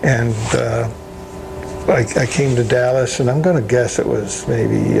 And I came to Dallas, and I'm going to guess it was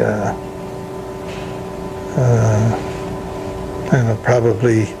maybe, I don't know,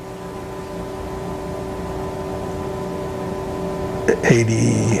 probably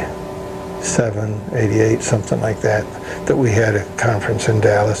 87, 88, something like that, that we had a conference in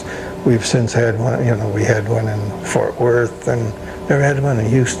Dallas. We've since had one, you know, we had one in Fort Worth and never had one in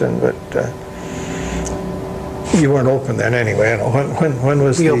Houston, but you weren't open then anyway. I don't know, when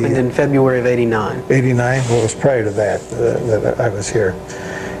was we opened in February of 89. 89? Well, it was prior to that that I was here.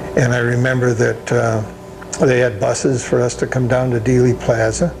 And I remember that they had buses for us to come down to Dealey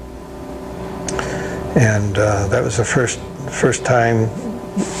Plaza. And that was the first time.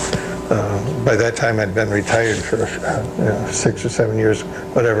 By that time I'd been retired for 6 or 7 years,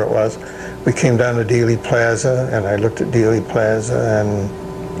 whatever it was. We came down to Dealey Plaza, and I looked at Dealey Plaza, and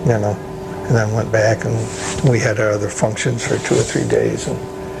and then went back, and we had our other functions for 2 or 3 days,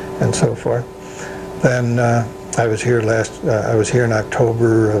 and so forth. Then I was here in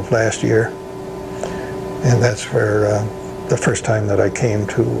October of last year, and that's where the first time that I came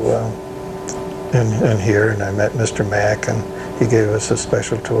to in here, and I met Mr. Mack, and he gave us a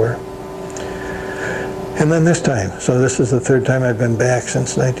special tour. And then this time, so this is the third time I've been back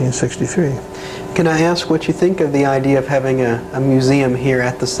since 1963. Can I ask what you think of the idea of having a museum here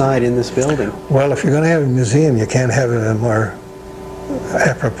at the site in this building? Well, if you're going to have a museum, you can't have it in a more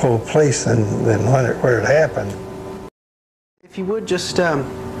apropos place than where it happened. If you would just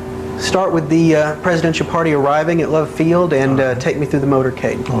start with the presidential party arriving at Love Field and take me through the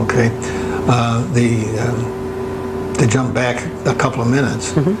motorcade. Okay. To jump back a couple of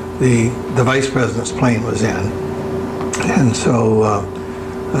minutes, the vice president's plane was in, and so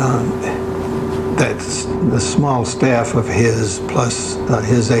that's the small staff of his, plus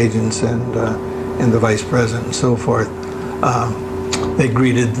his agents and the vice president and so forth. They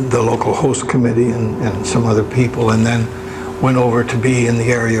greeted the local host committee and some other people, and then went over to be in the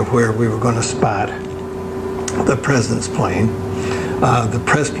area where we were going to spot the president's plane. The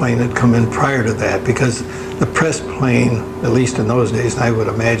press plane had come in prior to that, because the press plane, at least in those days, and I would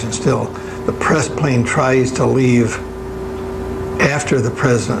imagine still, the press plane tries to leave after the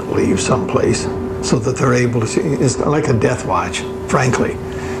president leaves someplace, so that they're able to see. It's like a death watch, frankly.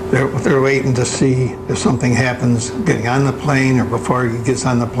 They're waiting to see if something happens getting on the plane or before he gets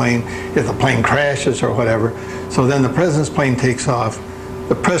on the plane, if the plane crashes or whatever. So then the president's plane takes off,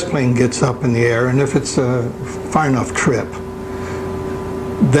 the press plane gets up in the air, and if it's a far enough trip,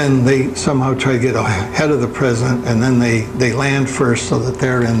 then they somehow try to get ahead of the president, and then they land first so that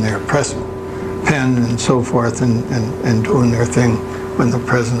they're in their press pen and so forth and doing their thing when the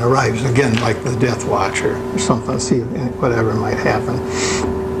president arrives. Again, like the death watch or something, see whatever might happen.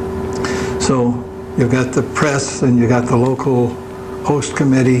 So you've got the press, and you got the local host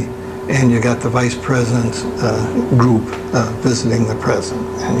committee, and you got the vice president's group visiting the president.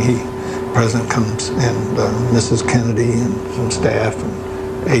 And the president comes, and Mrs. Kennedy and some staff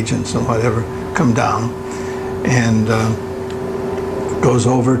and agents and whatever come down, and goes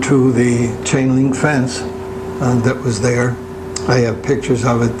over to the chain link fence that was there. I have pictures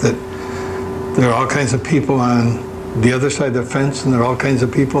of it that there are all kinds of people on the other side of the fence, and there are all kinds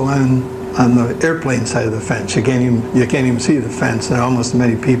of people on the airplane side of the fence. You can't even see the fence. There are almost as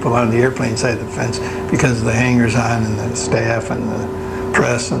many people on the airplane side of the fence because of the hangers on and the staff and the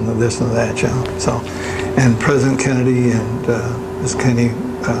press and the this and that, you know. So, and President Kennedy and Ms. Kennedy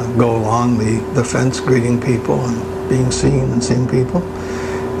go along the fence greeting people and being seen and seeing people,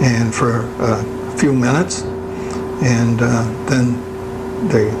 and for a few minutes, and then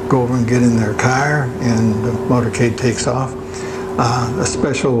they go over and get in their car, and the motorcade takes off. A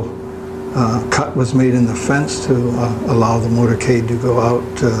special cut was made in the fence to allow the motorcade to go out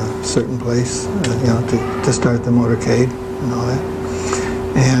to a certain place, you know, to start the motorcade and all that.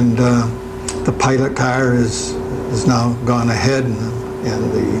 And the pilot car is now gone ahead,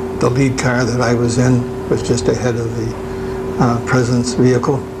 and the lead car that I was in was just ahead of the president's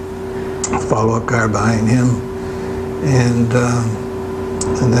vehicle, a follow-up car behind him, and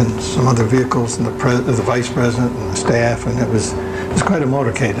then some other vehicles, and the vice president and the staff, and it was quite a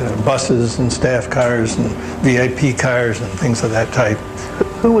motorcade. Buses and staff cars and VIP cars and things of that type.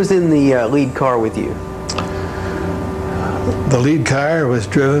 Who was in the lead car with you? The lead car was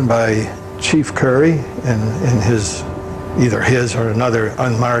driven by Chief Curry in his, either his or another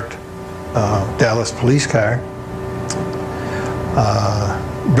unmarked Dallas police car,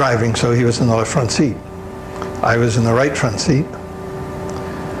 driving, so he was in the left front seat. I was in the right front seat.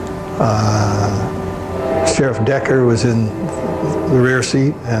 Sheriff Decker was in the rear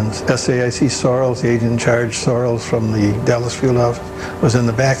seat, and SAIC Sorrells, the agent in charge, Sorrells from the Dallas field office, was in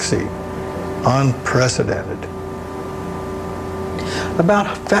the back seat. Unprecedented.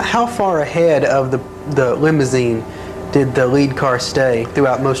 About how far ahead of the limousine did the lead car stay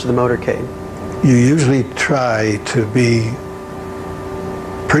throughout most of the motorcade? You usually try to be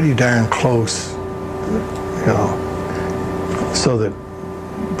pretty darn close, you know, so that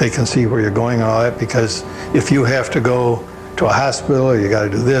they can see where you're going and all that, because if you have to go to a hospital, or you got to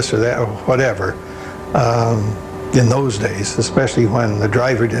do this or that or whatever, in those days, especially when the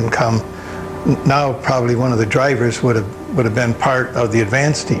driver didn't come. Now probably one of the drivers would have been part of the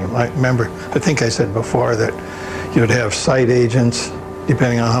advance team. I remember, I think I said before that you'd have site agents,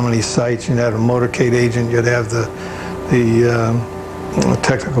 depending on how many sites. You'd have a motorcade agent, you'd have the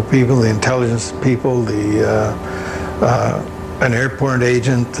technical people, the intelligence people, an airport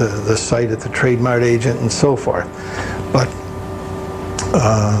agent, the site at the trademark agent, and so forth. But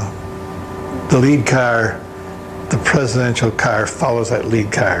the lead car, the presidential car, follows that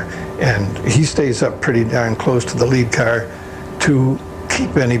lead car, and he stays up pretty darn close to the lead car to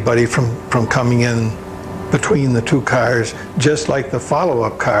keep anybody from coming in between the two cars, just like the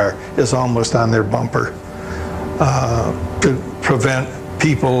follow-up car is almost on their bumper, to prevent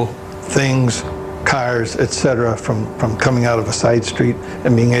people, things, cars, etc., from coming out of a side street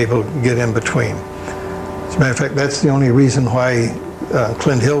and being able to get in between. As a matter of fact, that's the only reason why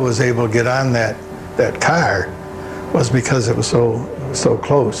Clint Hill was able to get on that car, was because it was so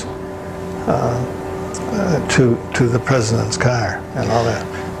close to the president's car and all that.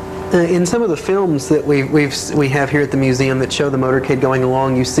 In some of the films that we have here at the museum that show the motorcade going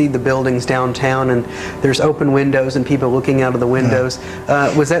along, you see the buildings downtown, and there's open windows and people looking out of the windows.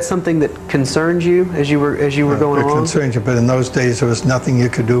 Yeah. Was that something that concerned you as you were going along? It concerned you, but in those days there was nothing you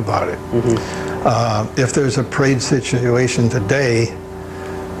could do about it. Mm-hmm. If there's a parade situation today,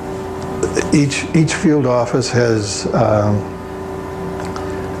 each field office has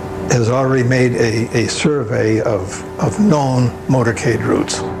already made a survey of known motorcade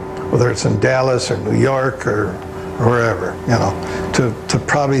routes, whether it's in Dallas or New York or wherever, you know, to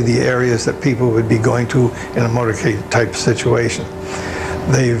probably the areas that people would be going to in a motorcade type situation.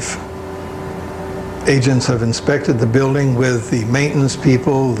 agents have inspected the building with the maintenance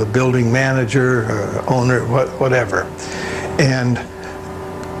people, the building manager, owner, whatever. And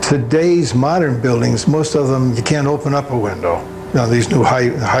today's modern buildings, most of them, you can't open up a window. You know, these new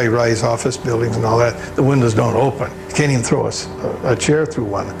high-rise office buildings and all that, the windows don't open. You can't even throw a chair through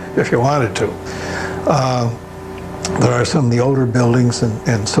one if you wanted to. There are some of the older buildings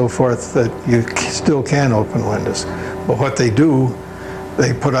and so forth that you still can open windows. But what they do,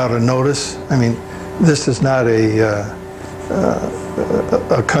 they put out a notice. I mean, this is not a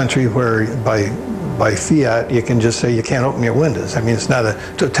country where by fiat you can just say you can't open your windows. I mean, it's not a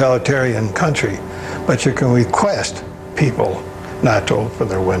totalitarian country, but you can request people not to open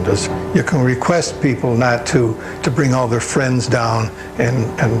their windows. You can request people not to bring all their friends down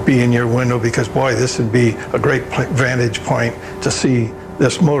and be in your window because, boy, this would be a great vantage point to see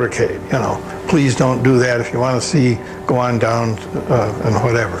this motorcade. You know, please don't do that. If you want to see, go on down and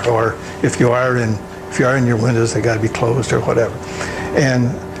whatever. Or if you are in your windows, they got to be closed or whatever.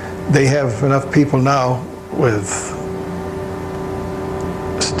 And they have enough people now with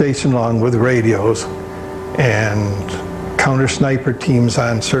stationed along with radios and counter sniper teams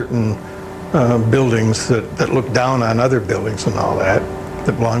on certain buildings that look down on other buildings and all that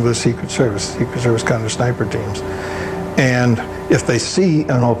belong to the Secret Service counter sniper teams. And if they see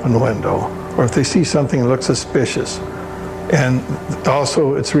an open window or if they see something that looks suspicious, and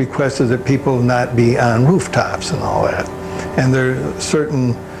also it's requested that people not be on rooftops and all that. And there are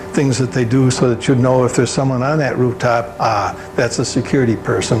certain things that they do so that you know if there's someone on that rooftop, that's a security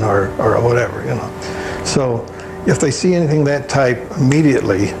person or whatever, you know. So if they see anything that type,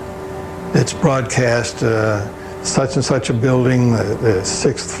 immediately it's broadcast, such and such a building, the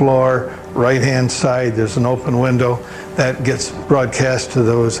 6th floor, right-hand side, there's an open window. That gets broadcast to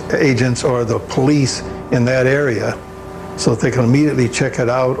those agents or the police in that area so that they can immediately check it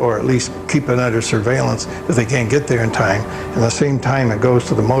out or at least keep it under surveillance if they can't get there in time. And at the same time, it goes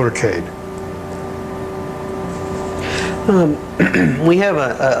to the motorcade. We have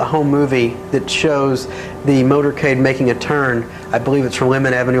a home movie that shows the motorcade making a turn. I believe it's from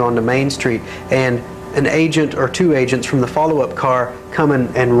Lemon Avenue onto Main Street, and an agent or two agents from the follow-up car come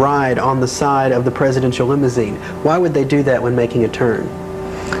and ride on the side of the presidential limousine. Why would they do that when making a turn?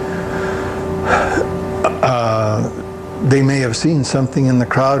 They may have seen something in the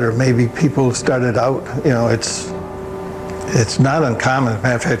crowd, or maybe people started out, you know, it's not uncommon. As a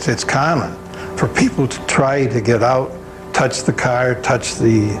matter of fact, it's common for people to try to get out, touch the car, touch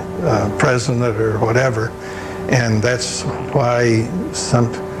the president or whatever, and that's why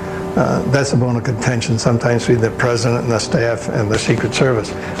that's a bone of contention sometimes between the president and the staff and the Secret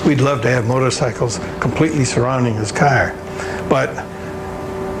Service. We'd love to have motorcycles completely surrounding his car, but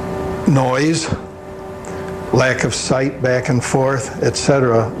noise, lack of sight back and forth,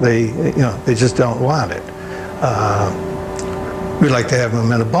 etc. They just don't want it. We'd like to have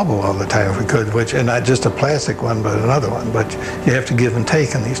them in a bubble all the time if we could, and not just a plastic one, but another one. But you have to give and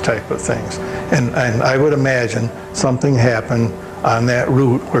take in these type of things. And I would imagine something happened on that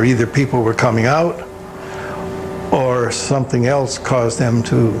route where either people were coming out or something else caused them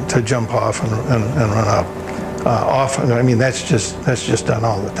to jump off and run up. Often, I mean, that's just done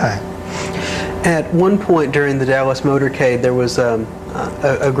all the time. At one point during the Dallas motorcade, there was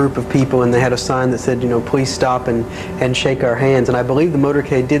a group of people, and they had a sign that said, you know, please stop and shake our hands. And I believe the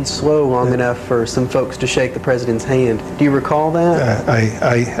motorcade did slow long enough for some folks to shake the president's hand. Do you recall that?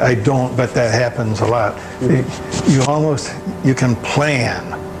 I don't, but that happens a lot. Mm-hmm. You can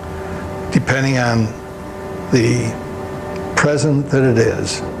plan, depending on the president that it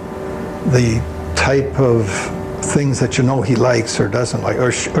is, the type of things that you know he likes or doesn't like,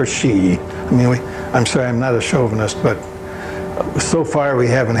 or she. I mean, I'm sorry, I'm not a chauvinist, but so far we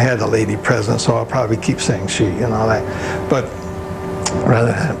haven't had a lady president, so I'll probably keep saying she and all that. But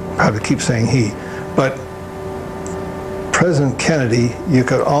rather than probably keep saying he. But President Kennedy, you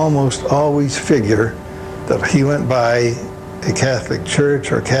could almost always figure that he went by a Catholic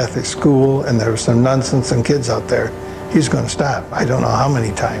church or a Catholic school, and there was some nonsense and kids out there. He's going to stop. I don't know how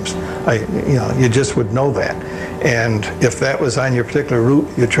many times. You just would know that. And if that was on your particular route,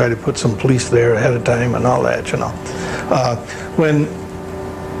 you try to put some police there ahead of time and all that, you know.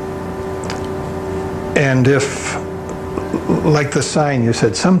 And if, like the sign you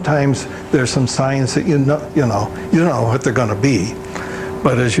said, sometimes there's some signs that you know what they're going to be.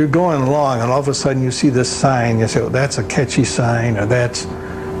 But as you're going along, and all of a sudden you see this sign, you say, well, that's a catchy sign, or that's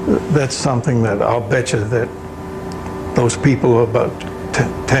something that I'll bet you that those people about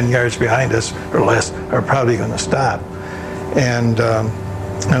 10 yards behind us or less are probably going to stop. And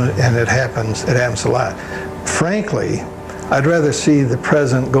it happens a lot. Frankly, I'd rather see the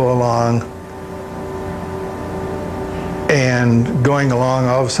president go along And going along,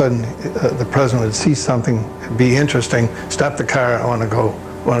 all of a sudden, the president would see something be interesting, stop the car, I want to go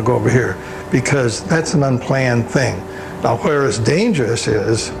over here, because that's an unplanned thing. Now, where it's dangerous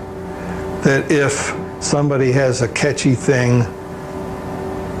is that if somebody has a catchy thing,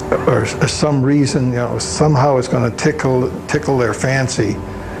 or some reason, somehow it's going to tickle their fancy,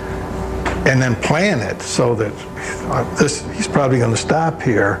 and then plan it so that he's probably going to stop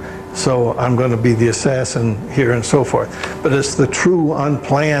here, so I'm going to be the assassin here and so forth. But it's the true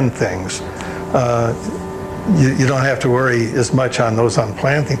unplanned things. You don't have to worry as much on those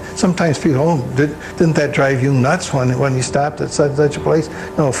unplanned things. Sometimes people, didn't that drive you nuts when you stopped at such a place?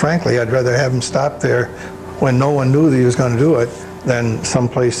 No, frankly, I'd rather have him stop there when no one knew that he was going to do it than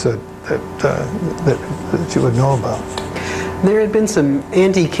someplace that you would know about. There had been some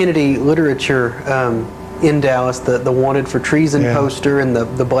anti-Kennedy literature in Dallas, the wanted for treason poster and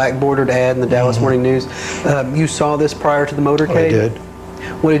the black bordered ad in the Dallas Morning News. You saw this prior to the motorcade? I did.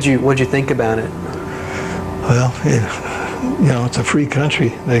 What did you think about it? Well, it's a free country.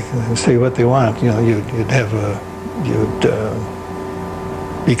 They can say what they want. You'd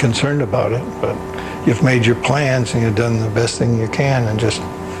be concerned about it, but you've made your plans and you've done the best thing you can, and just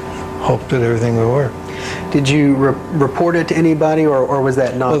hope that everything will work. Did you report it to anybody, or was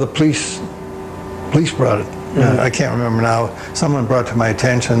that not? Well, the police brought it. I can't remember now. Someone brought to my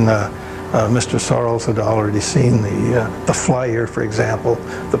attention. Mr. Sorrells had already seen the flyer, for example.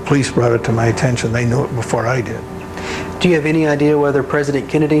 The police brought it to my attention. They knew it before I did. Do you have any idea whether President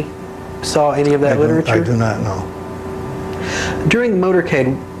Kennedy saw any of that literature? I do not know. During the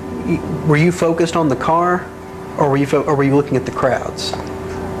motorcade, were you focused on the car, or were you looking at the crowds?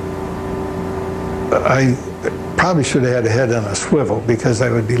 I probably should have had a head on a swivel, because I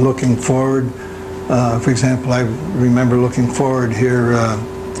would be looking forward. For example, I remember looking forward here,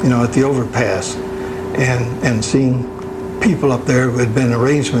 at the overpass, and seeing people up there. It had been an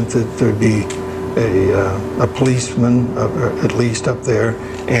arrangement that there'd be a policeman, at least up there,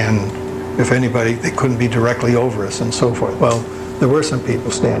 and if anybody, they couldn't be directly over us and so forth. Well, there were some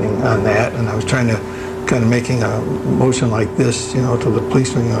people standing on that, and I was trying to kind of making a motion like this, to the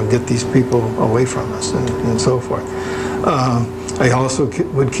policeman, get these people away from us and so forth. I also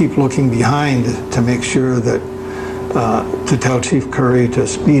would keep looking behind to make sure that, to tell Chief Curry to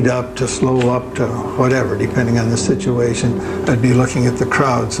speed up, to slow up, to whatever, depending on the situation. I'd be looking at the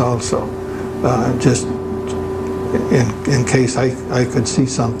crowds also, just in case I could see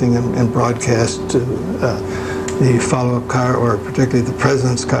something and broadcast to the follow-up car, or particularly the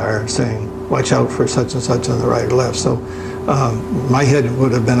president's car, saying, watch out for such and such on the right or left. So my head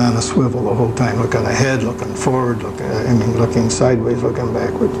would have been on a swivel the whole time, looking ahead, looking forward, looking sideways, looking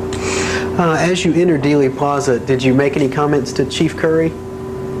backwards. As you entered Dealey Plaza, did you make any comments to Chief Curry?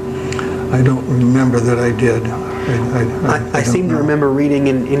 I don't remember that I did. I seem to remember reading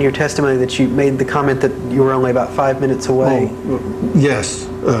in your testimony that you made the comment that you were only about 5 minutes away. Oh, yes.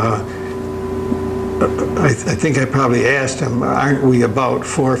 I think I probably asked him, aren't we about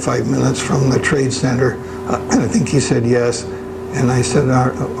 4 or 5 minutes from the Trade Center? I think he said yes. And I said,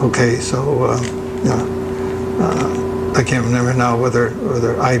 okay, so I can't remember now whether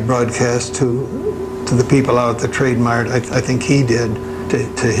I broadcast to the people out at the Trade Mart. I think he did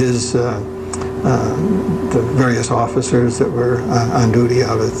to his the various officers that were on duty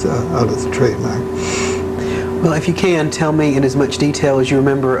out at the Trade Mart. Well, if you can, tell me in as much detail as you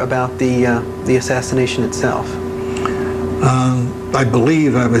remember about the assassination itself. I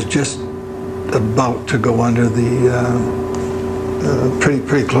believe I was just about to go under the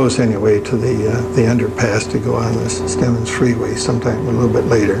pretty close anyway to the underpass to go on the Stemmons Freeway sometime a little bit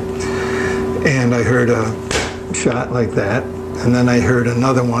later, and I heard a shot like that, and then I heard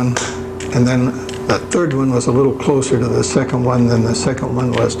another one, and then the third one was a little closer to the second one than the second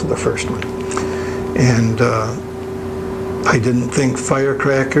one was to the first one. And I didn't think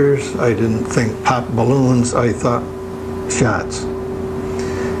firecrackers, I didn't think pop balloons, I thought shots.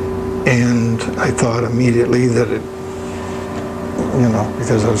 And I thought immediately that it,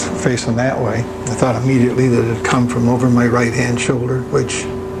 because I was facing that way, I thought immediately that it had come from over my right-hand shoulder, which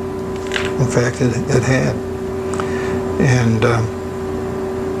in fact it had. And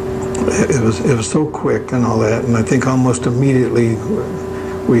it was so quick and all that, and I think almost immediately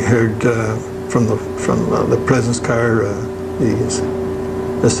we heard from the president's car, the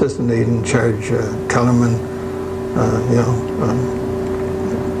assistant agent in charge, Kellerman,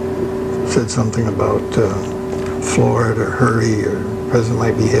 said something about floor it or hurry, or the president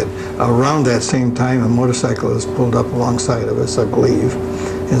might be hit. Around that same time, a motorcyclist pulled up alongside of us, I believe,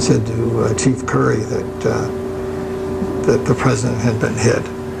 and said to Chief Curry that the president had been hit.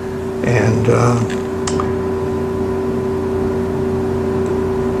 And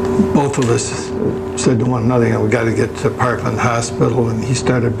both of us said to one another, we got to get to Parkland Hospital, and he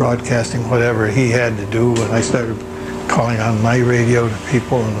started broadcasting whatever he had to do, and I started calling on my radio to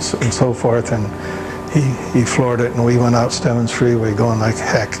people and so forth, and he floored it, and we went out Stemmons Freeway going like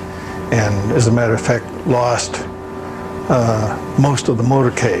heck, and as a matter of fact lost most of the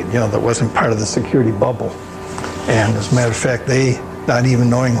motorcade, that wasn't part of the security bubble. And as a matter of fact, they, not even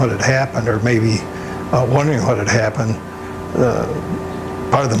knowing what had happened, or maybe wondering what had happened,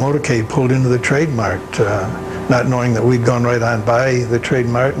 part of the motorcade pulled into the Trade Mart, not knowing that we'd gone right on by the Trade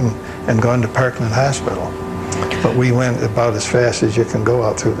Mart and gone to Parkland Hospital. But we went about as fast as you can go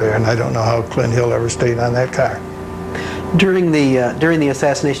out through there, and I don't know how Clint Hill ever stayed on that car. During the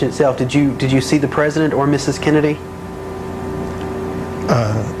assassination itself, did you see the president or Mrs. Kennedy?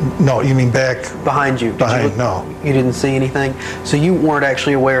 No, you mean back behind you? Behind, no. You didn't see anything? So you weren't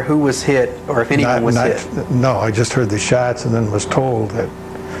actually aware who was hit, or if anyone was hit? No, I just heard the shots and then was told that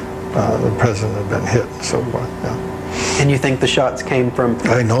the president had been hit and so forth. Yeah. And you think the shots came from?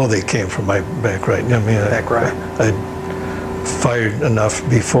 I know they came from my back right. I mean, back right. I'd fired enough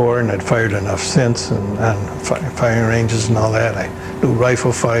before, and I'd fired enough since, and firing ranges and all that. I do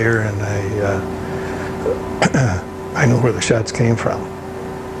rifle fire, and I know where the shots came from.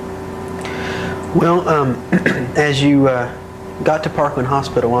 Well, as you got to Parkland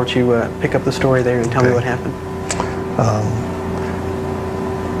Hospital, why don't you pick up the story there and tell me what happened?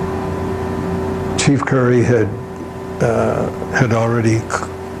 Chief Curry had already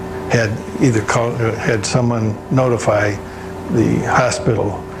had someone notify the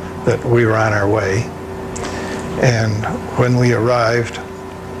hospital that we were on our way, and when we arrived,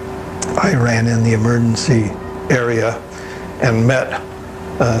 I ran in the emergency area and met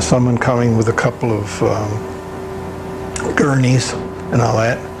someone coming with a couple of gurneys and all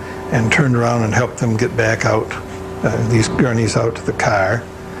that, and turned around and helped them get back out, these gurneys out to the car.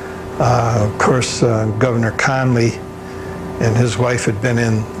 Of course, Governor Conley and his wife had been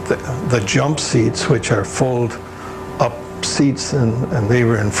in the jump seats, which are fold up seats, and they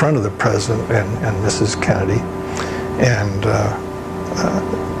were in front of the president and Mrs. Kennedy. And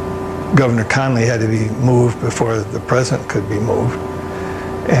Governor Conley had to be moved before the president could be moved.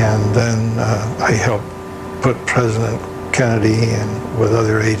 And then I helped put President Kennedy and with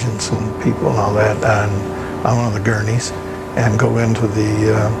other agents and people and all that on one of the gurneys and go into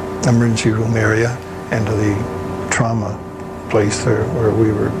the emergency room area and to the trauma place there where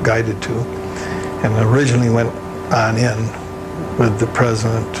we were guided to. And originally went on in with the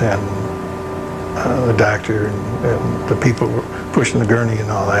president and the doctor and the people pushing the gurney and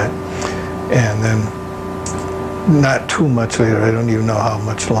all that. And then not too much later, I don't even know how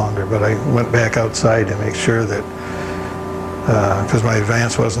much longer, but I went back outside to make sure that, because my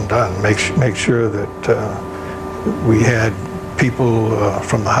advance wasn't done, make sure that we had people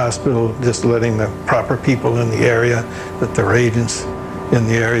from the hospital, just letting the proper people in the area, that there were agents in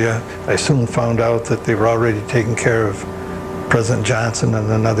the area. I soon found out that they were already taking care of President Johnson in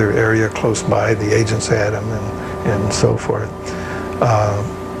another area close by. The agents had him and so forth.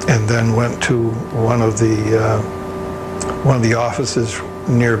 And then went to one of the offices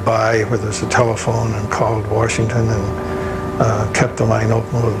nearby where there's a telephone and called Washington and kept the line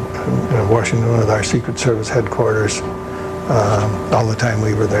open in Washington with our Secret Service headquarters all the time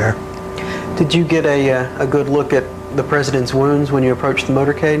we were there. Did you get a good look at the president's wounds when you approached the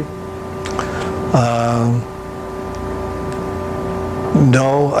motorcade?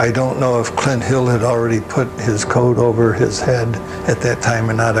 No, I don't know if Clint Hill had already put his coat over his head at that time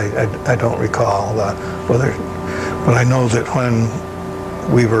or not. I don't recall whether, but I know that when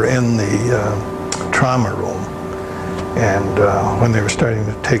we were in the trauma room and when they were starting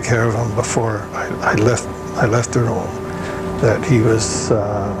to take care of him before I left the room, that he was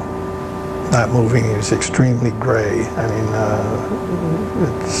not moving. He was extremely gray. I mean,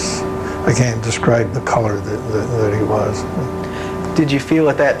 I can't describe the color that he was. Did you feel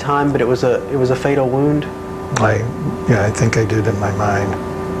at that time that it was a fatal wound? Yeah, I think I did in my mind.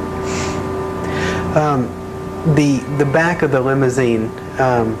 The back of the limousine,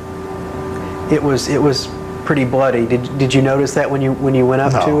 it was pretty bloody. Did you notice that when you went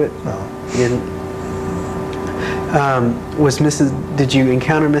up to it? No. You didn't? Did you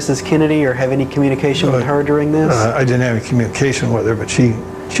encounter Mrs. Kennedy or have any communication with her during this? I didn't have any communication with her, but she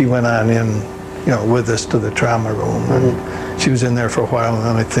went on in, with us to the trauma room, and she was in there for a while, and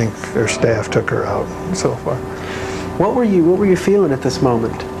then I think her staff took her out and so forth. What were you feeling at this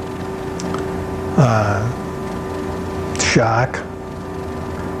moment? Shock.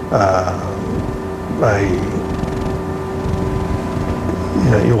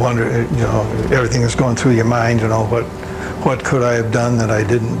 You wonder, everything is going through your mind, what could I have done that I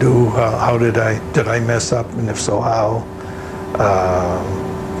didn't do? How did I mess up, and if so, how?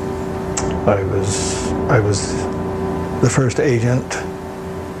 I was the first agent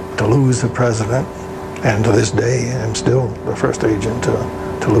to lose a president, and to this day, I'm still the first agent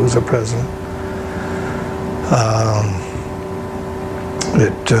to lose a president.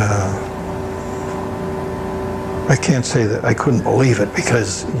 I can't say that I couldn't believe it,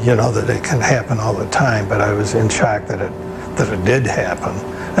 because you know that it can happen all the time, but I was in shock that it did happen.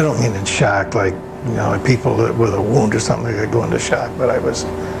 I don't mean in shock like, you know, like people with a wound or something that go into shock, but I was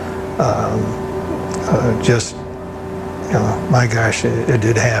just, you know, my gosh, it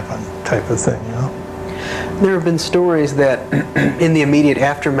did happen type of thing, you know. There have been stories that in the immediate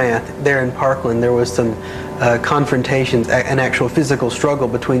aftermath there in Parkland, there was some confrontations, an actual physical struggle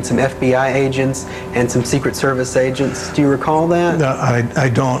between some FBI agents and some Secret Service agents. Do you recall that? No, I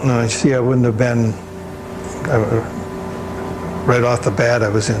don't know. See, I wouldn't have been, right off the bat, I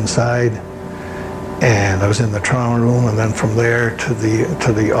was inside, and I was in the trauma room, and then from there to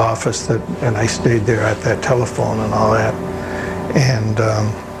the office, and I stayed there at that telephone and all that. And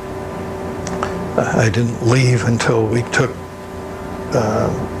I didn't leave until we took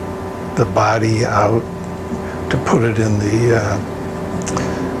the body out to put it in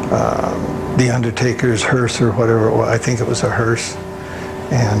the undertaker's hearse or whatever it was. I think it was a hearse,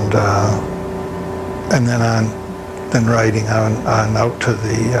 and then riding on out to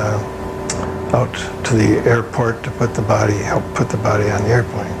the airport to help put the body on the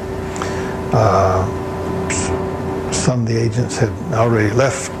airplane. Some of the agents had already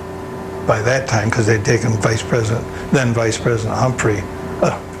left by that time, because they'd taken then Vice President Humphrey,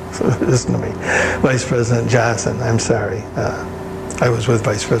 listen to me, Vice President Johnson, I'm sorry. I was with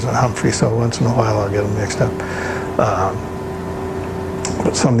Vice President Humphrey, so once in a while I'll get them mixed up.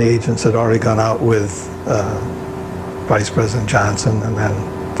 But some of the agents had already gone out with Vice President Johnson, and then,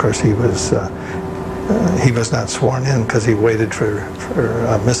 of course, he was not sworn in, because he waited for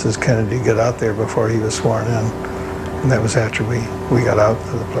Mrs. Kennedy to get out there before he was sworn in. And that was after we got out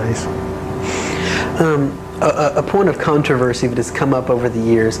to the place. A point of controversy that has come up over the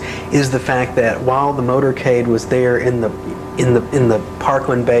years is the fact that while the motorcade was there in the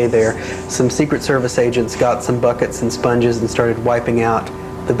Parkland Bay there, some Secret Service agents got some buckets and sponges and started wiping out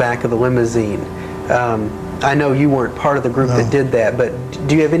the back of the limousine. I know you weren't part of the group that did that, but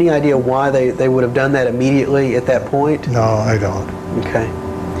do you have any idea why they would have done that immediately at that point? No, I don't. Okay.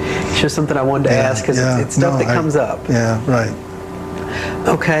 It's just something I wanted to ask, because it's stuff that comes up. Yeah, right.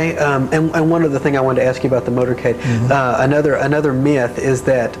 Okay, and one other thing I wanted to ask you about the motorcade. Another myth is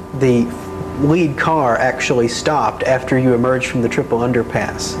that the lead car actually stopped after you emerged from the triple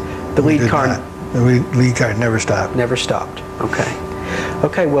underpass. The lead car never stopped. Never stopped. Okay.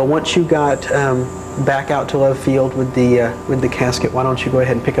 Okay. Well, once you got back out to Love Field with the casket, why don't you go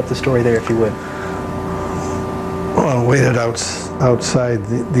ahead and pick up the story there, if you would? Well, waited outside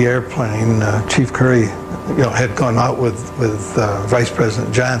the airplane. Chief Curry, had gone out with Vice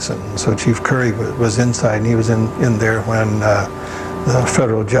President Johnson. So Chief Curry was inside, and he was in there when the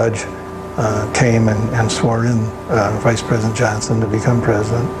federal judge came and swore in Vice President Johnson to become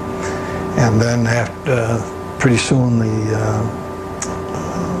president. And then pretty soon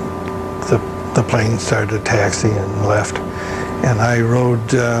the plane started to taxi and left, and I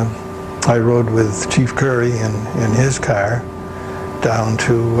rode with Chief Curry in his car down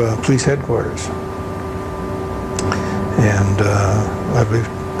to police headquarters. And I believe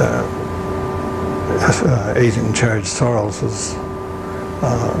Agent in Charge Sorrells was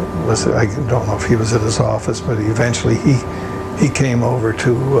I don't know if he was at his office, but eventually he came over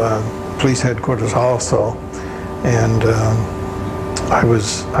to police headquarters also, and I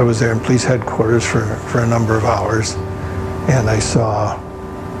was there in police headquarters for a number of hours, and I saw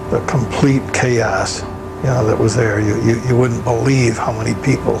the complete chaos, that was there. You wouldn't believe how many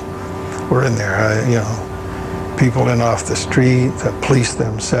people were in there. People in off the street, the police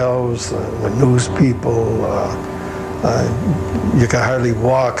themselves, the news people. You could hardly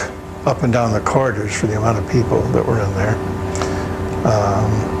walk up and down the corridors for the amount of people that were in there.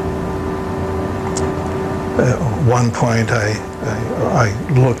 At one point, I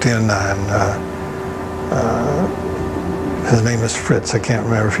looked in on. His name is Fritz. I can't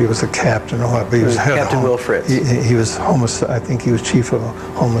remember if he was a captain or what, but he was Captain Will Fritz. He was I think he was chief of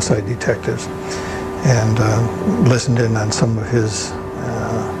homicide detectives, and listened in on some of his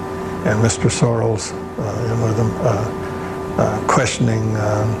and Mr. Sorrells, one of them, questioning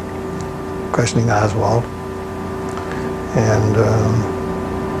Oswald, and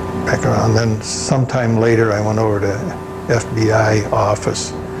back around. Then sometime later, I went over to FBI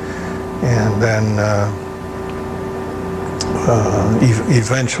office, and then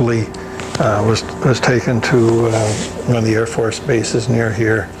eventually was taken to one of the Air Force bases near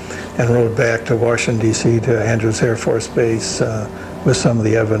here and rode back to Washington, D.C. to Andrews Air Force Base with some of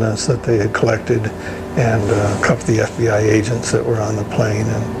the evidence that they had collected and a couple of the FBI agents that were on the plane.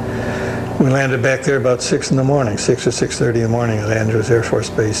 And we landed back there about 6 in the morning, 6 or 6:30 in the morning at Andrews Air Force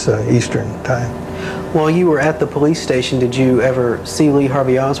Base Eastern time. While you were at the police station, did you ever see Lee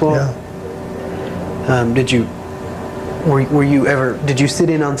Harvey Oswald? Yeah. Were you ever, did you sit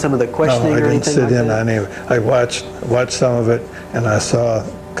in on some of the questioning or anything like that? No, I didn't sit in on any. I watched some of it, and I saw a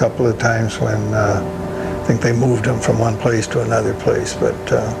couple of times when I think they moved him from one place to another place, but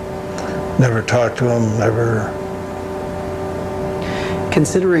never talked to him, never.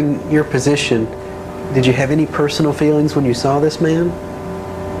 Considering your position, did you have any personal feelings when you saw this man?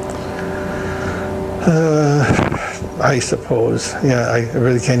 I suppose. Yeah, I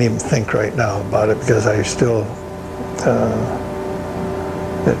really can't even think right now about it because I still.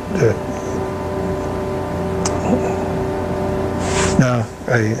 No,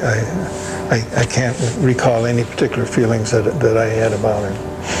 I can't recall any particular feelings that I had about him.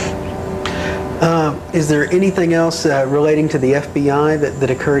 Is there anything else relating to the FBI that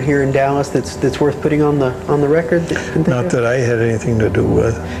occurred here in Dallas that's worth putting on the record? Not that I had anything to do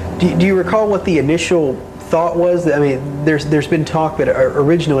with. Do you recall what the initial thought was? I mean, there's been talk that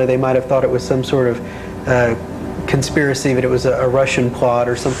originally they might have thought it was some sort of conspiracy, that it was a Russian plot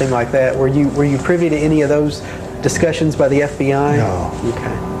or something like that. Were you privy to any of those discussions by the FBI? No.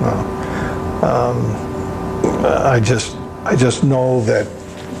 Okay. No. I just know that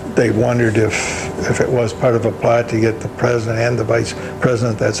they wondered if it was part of a plot to get the president and the vice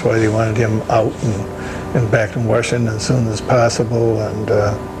president. That's why they wanted him out and back in Washington as soon as possible. And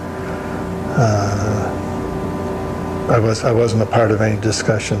I wasn't a part of any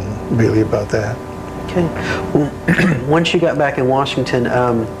discussion really about that. Okay. Well, once you got back in Washington,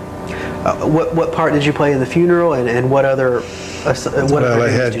 what part did you play in the funeral, and what other? I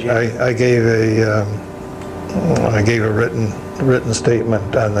gave a written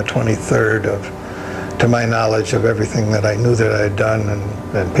statement on the 23rd to my knowledge of everything that I knew that I had done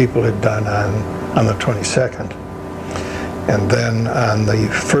and people had done on the 22nd. And then on the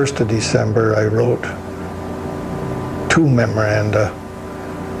 1st of December, I wrote 2 memoranda.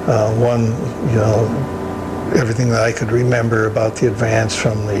 One, everything that I could remember about the advance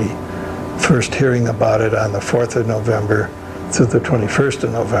from the first hearing about it on the 4th of November through the 21st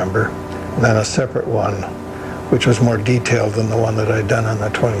of November, and then a separate one, which was more detailed than the one that I'd done on the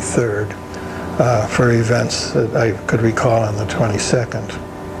 23rd, for events that I could recall on the 22nd.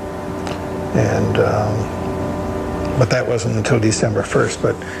 And, but that wasn't until December 1st,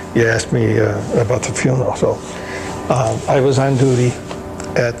 but you asked me about the funeral. So I was on duty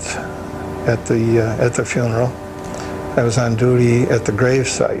at the funeral. I was on duty at the grave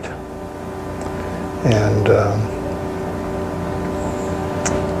site, and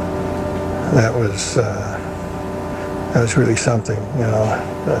that was really something,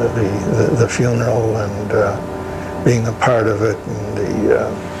 the funeral and being a part of it, and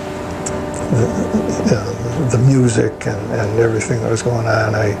the music and everything that was going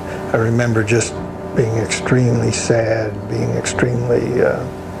on. I remember just being extremely sad, being extremely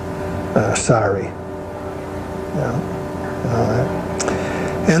sorry.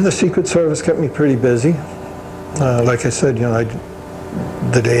 And the Secret Service kept me pretty busy. Like I said,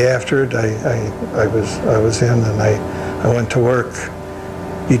 the day after it, I was in, and I went to work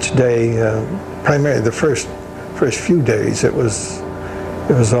each day. Primarily the first few days, it was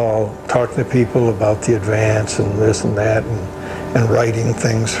all talking to people about the advance and this and that, and writing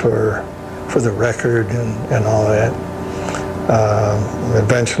things for the record and all that.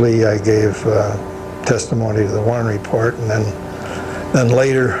 Eventually, I gave testimony to the Warren Report, and then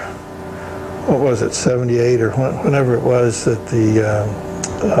later, what was it, 78 or whenever it was, that the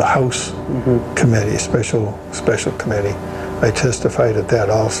House committee, special committee, I testified at that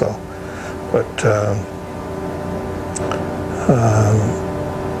also. But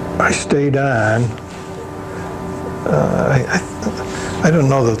I stayed on. I don't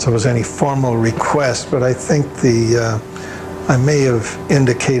know that there was any formal request, but I think I may have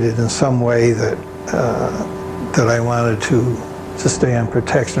indicated in some way that I wanted to stay on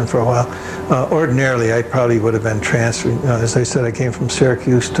protection for a while. Ordinarily, I probably would have been transferred. As I said, I came from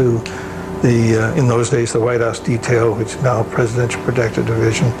Syracuse to in those days, the White House Detail, which is now Presidential Protective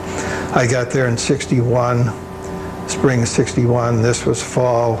Division. I got there in '61, spring of '61. This was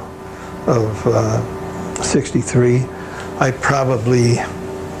fall of '63. I probably,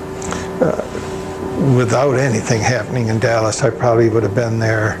 without anything happening in Dallas, I probably would have been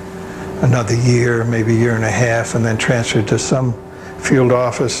there another year, maybe a year and a half, and then transferred to some field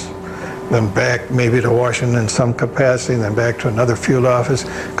office, then back maybe to Washington in some capacity, and then back to another field office,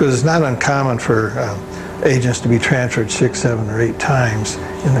 because it's not uncommon for agents to be transferred 6, 7, or 8 times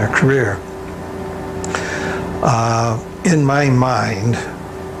in their career. In my mind,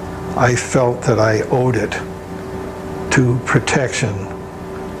 I felt that I owed it to protection,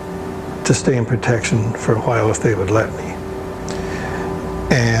 to stay in protection for a while if they would let me.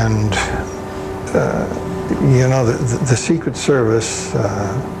 And you know, the Secret Service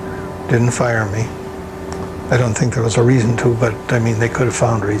didn't fire me. I don't think there was a reason to, but I mean, they could have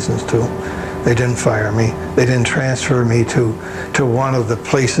found reasons to. They didn't fire me. They didn't transfer me to one of the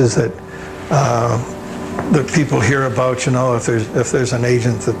places that people hear about, you know, if there's an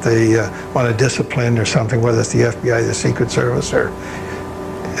agent that they want to discipline or something, whether it's the FBI, the Secret Service, or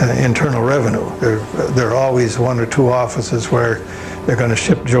Internal Revenue. There are always 1 or 2 offices where they're going to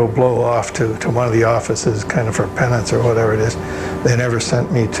ship Joe Blow off to one of the offices, kind of for penance or whatever it is. They never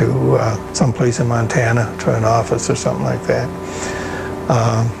sent me to someplace in Montana to an office or something like that.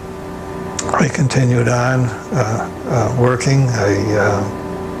 I continued on working. I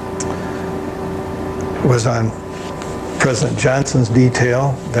was on President Johnson's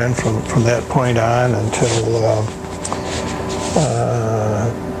detail then from that point on until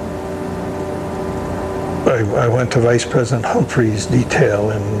I went to Vice President Humphrey's detail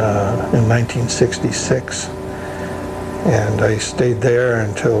in 1966, and I stayed there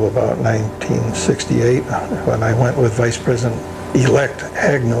until about 1968 when I went with Vice President-elect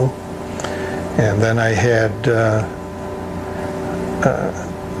Agnew, and then I had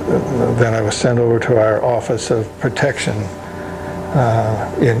then I was sent over to our Office of Protection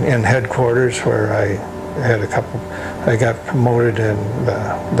in headquarters, where I had I got promoted in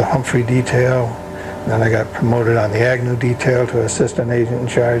the Humphrey detail. Then I got promoted on the Agnew detail to assistant agent in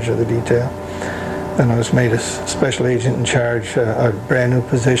charge of the detail. Then I was made a special agent in charge, a brand new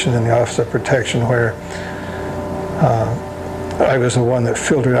position in the Office of Protection, where I was the one that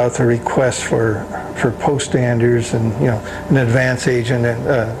filtered out the requests for post-standers, and you know, an advance agent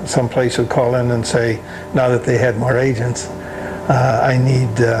and someplace would call in and say, now that they had more agents, I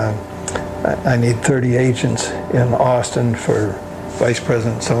need 30 agents in Austin for Vice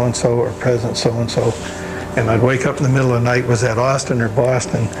President so-and-so or President so-and-so. And I'd wake up in the middle of the night, was that Austin or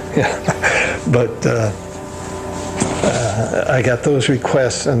Boston? But I got those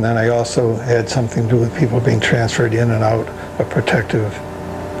requests, and then I also had something to do with people being transferred in and out of protective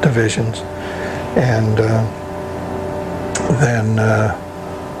divisions. And then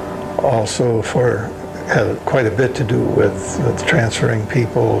also had quite a bit to do with transferring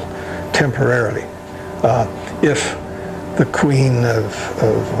people temporarily. If the Queen of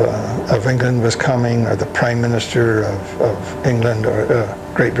England was coming, or the Prime Minister of England or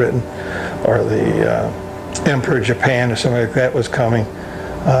Great Britain, or the Emperor of Japan or something like that was coming,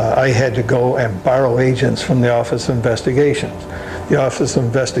 I had to go and borrow agents from the Office of Investigations. The Office of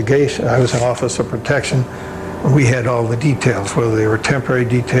Investigation, I was in Office of Protection, we had all the details, whether they were temporary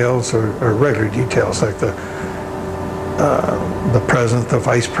details or regular details, like the President, the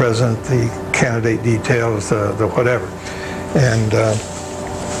Vice President, the candidate details, the whatever. And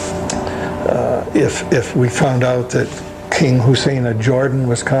if we found out that King Hussein of Jordan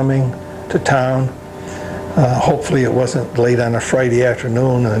was coming to town, hopefully it wasn't late on a Friday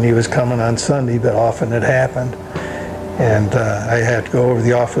afternoon and he was coming on Sunday, but often it happened. And I had to go over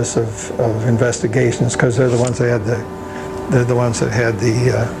the Office of Investigations, because they're the ones that had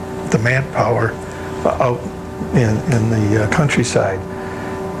the manpower out in the countryside.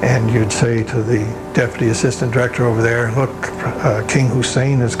 And you'd say to the Deputy Assistant Director over there, look, King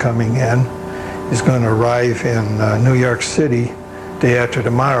Hussein is coming in. He's going to arrive in New York City day after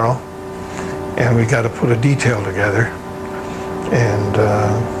tomorrow, and we got to put a detail together. And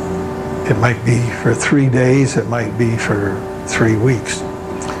it might be for 3 days, it might be for 3 weeks.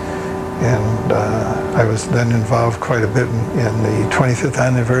 And I was then involved quite a bit in the 25th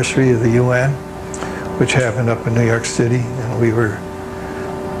anniversary of the UN, which happened up in New York City. And we were,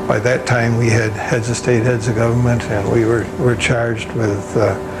 by that time, we had heads of state, heads of government, and we were charged with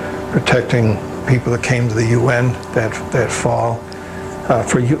protecting people that came to the UN that fall.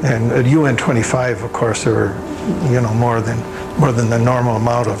 And at UN 25, of course, there were, you know, more than the normal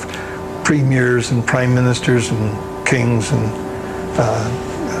amount of premiers and prime ministers and kings and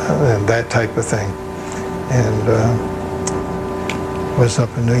that type of thing. And was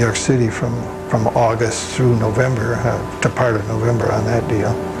up in New York City from August through November, to part of November on that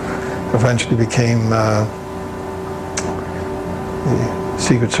deal. Eventually became, the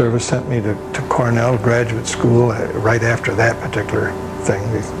Secret Service sent me to Cornell Graduate School right after that particular thing,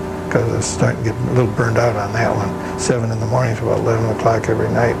 because I was starting to get a little burned out on that one. 7 in the morning to about 11 o'clock every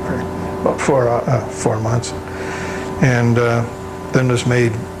night for about 4 months. And then was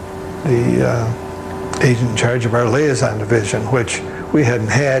made the agent in charge of our liaison division, which we hadn't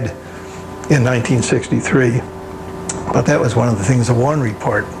had in 1963. But that was one of the things the Warren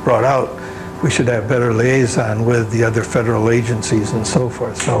Report brought out. We should have better liaison with the other federal agencies and so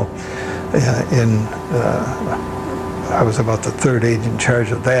forth. So I was about the 3rd agent in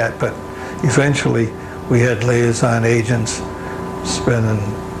charge of that, but eventually we had liaison agents spending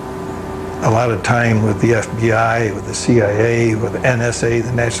a lot of time with the FBI, with the CIA, with the NSA,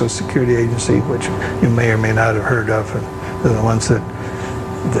 the National Security Agency, which you may or may not have heard of. And they're the ones that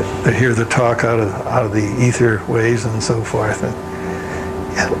hear the talk out of the ether waves and so forth,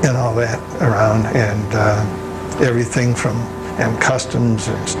 and all that around, and everything from customs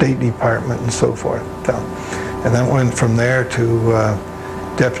and State Department and so forth. And then went from there to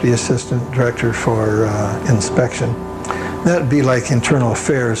Deputy Assistant Director for Inspection. That'd be like internal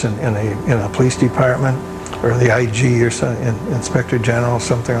affairs in a police department, or the IG or some, Inspector General,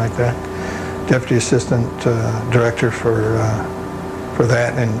 something like that. Deputy Assistant Director for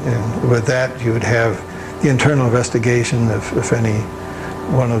that, and with that you would have the internal investigation if any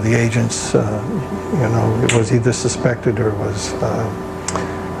one of the agents, was either suspected or was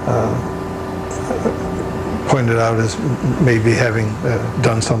pointed out as maybe having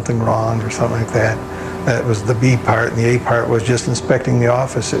done something wrong or something like that. That was the B part, and the A part was just inspecting the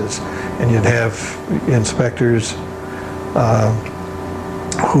offices. And you'd have inspectors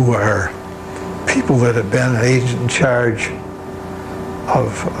who are people that have been an agent in charge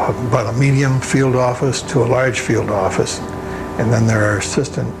of about a medium field office to a large field office. And then there are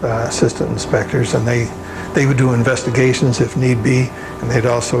assistant inspectors, and they would do investigations if need be, and they'd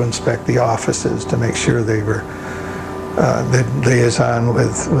also inspect the offices to make sure they were they'd liaison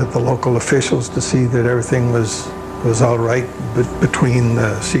with the local officials to see that everything was all right between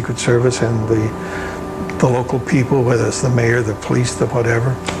the Secret Service and the local people, whether it's the mayor, the police, the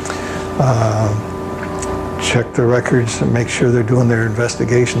whatever. Check the records and make sure they're doing their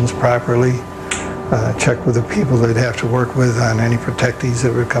investigations properly. Check with the people they'd have to work with on any protectees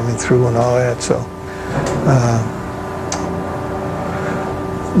that were coming through and all that. So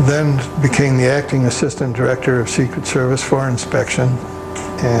then became the acting assistant director of Secret Service for inspection,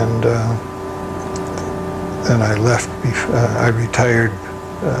 and then I left. I retired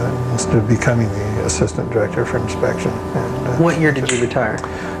instead of becoming the assistant director for inspection. And, what year did you retire?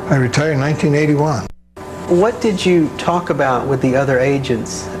 I retired in 1981. What did you talk about with the other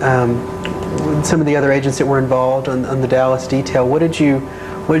agents? Some of the other agents that were involved on the Dallas detail. What did you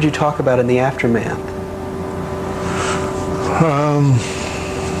talk about in the aftermath?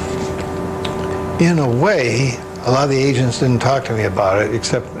 In a way, a lot of the agents didn't talk to me about it,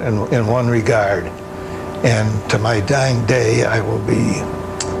 except in one regard. And to my dying day, I will be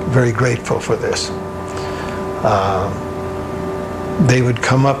very grateful for this. They would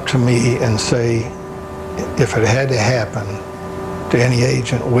come up to me and say, if it had to happen to any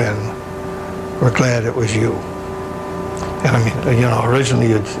agent, Win, we're glad it was you. And I mean,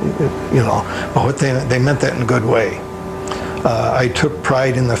 originally, but they meant that in a good way. I took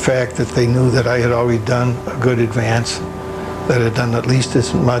pride in the fact that they knew that I had already done a good advance, that I had done at least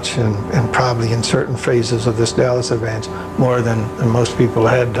as much, and probably in certain phases of this Dallas advance, more than most people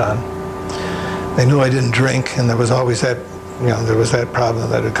had done. They knew I didn't drink, and there was always that, there was that problem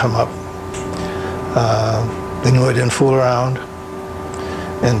that had come up. They knew I didn't fool around,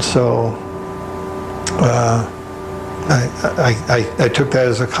 and so I took that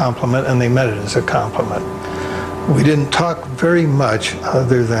as a compliment, and they meant it as a compliment. We didn't talk very much,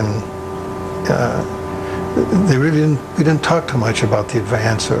 other than we didn't talk too much about the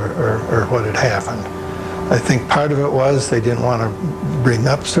advance or what had happened. I think part of it was they didn't want to bring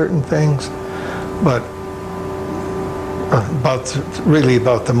up certain things, but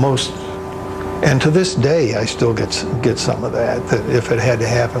about the most. And to this day, I still get some of that. That if it had to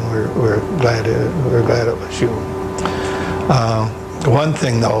happen, we're glad it was you. One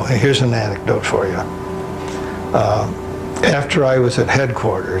thing though, here's an anecdote for you. After I was at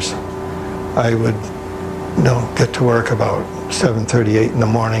headquarters, I would, get to work about 7:38 in the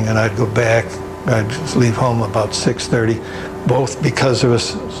morning, and I'd go back. I'd just leave home about 6:30, both because there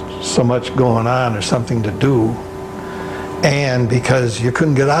was so much going on or something to do, and because you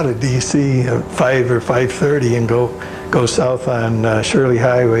couldn't get out of D.C. at 5 or 5:30 and go south on Shirley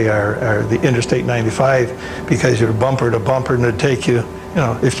Highway or the Interstate 95, because you're bumper to bumper, and it'd take you,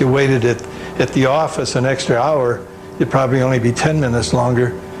 if you waited at the office an extra hour, you'd probably only be 10 minutes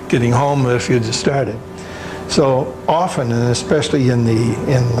longer getting home if you just started. So often, and especially in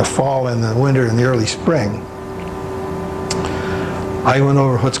the fall and the winter and the early spring, I went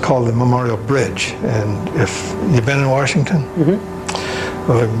over what's called the Memorial Bridge. And if you've been in Washington,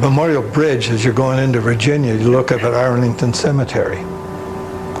 well, Memorial Bridge, as you're going into Virginia, you look up at Arlington Cemetery.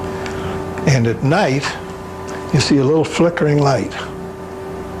 And at night, you see a little flickering light.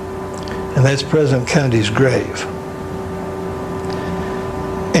 And that's President Kennedy's grave.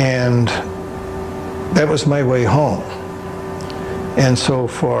 And that was my way home. And so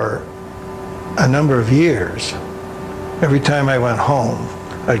for a number of years, every time I went home,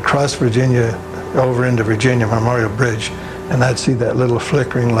 I'd cross Virginia over into Virginia Memorial Bridge, and I'd see that little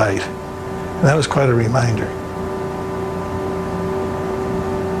flickering light. And that was quite a reminder.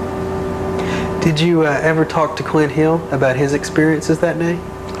 Did you ever talk to Clint Hill about his experiences that day?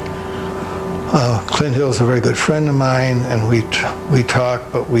 Clint Hill's a very good friend of mine, and we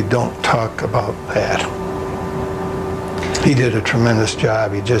talk, but we don't talk about that. He did a tremendous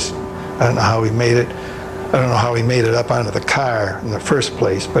job. I don't know how he made it. I don't know how he made it up onto the car in the first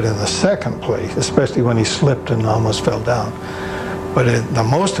place, but in the second place, especially when he slipped and almost fell down. But the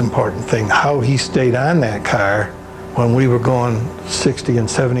most important thing, how he stayed on that car when we were going 60 and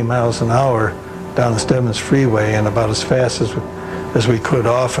 70 miles an hour down the Stebbins Freeway and about as fast as we could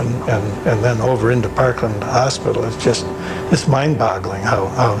off and then over into Parkland Hospital. It's mind-boggling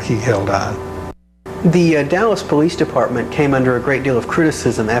how he held on. The Dallas Police Department came under a great deal of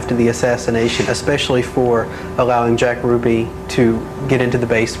criticism after the assassination, especially for allowing Jack Ruby to get into the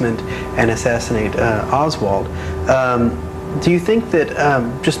basement and assassinate Oswald. Do you think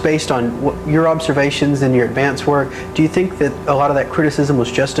that, just based on your observations and your advance work, do you think that a lot of that criticism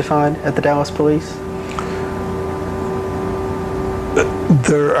was justified at the Dallas Police?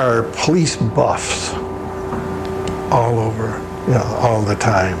 There are police buffs all over, all the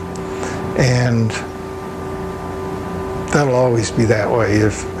time. And that'll always be that way.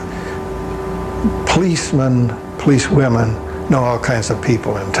 If policemen, policewomen know all kinds of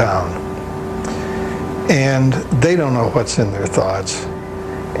people in town, and they don't know what's in their thoughts.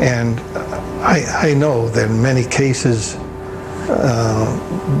 And I know that in many cases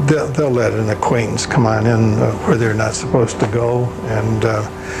they'll let an acquaintance come on in where they're not supposed to go, and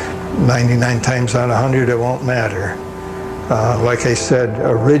 99 times out of 100 it won't matter. Like I said,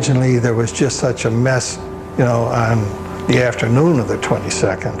 originally there was just such a mess, on the afternoon of the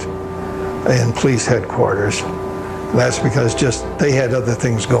 22nd in police headquarters. And that's because they had other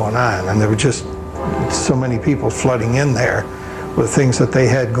things going on, and there were just so many people flooding in there with things that they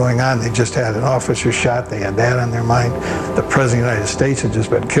had going on. They just had an officer shot, they had that on their mind. The President of the United States had just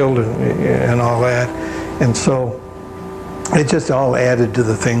been killed and all that. And so it just all added to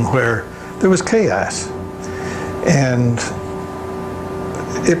the thing where there was chaos. And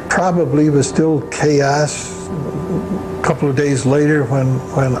it probably was still chaos a couple of days later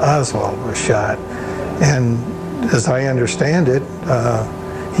when Oswald was shot. And as I understand it,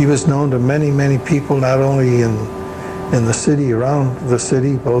 he was known to many, many people, not only in the city, around the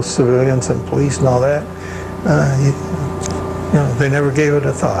city, both civilians and police and all that. They never gave it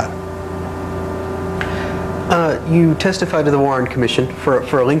a thought. You testified to the Warren Commission for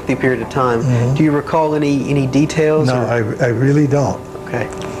a lengthy period of time. Mm-hmm. Do you recall any details? No, I really don't. Okay.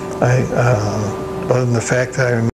 Other than the fact that I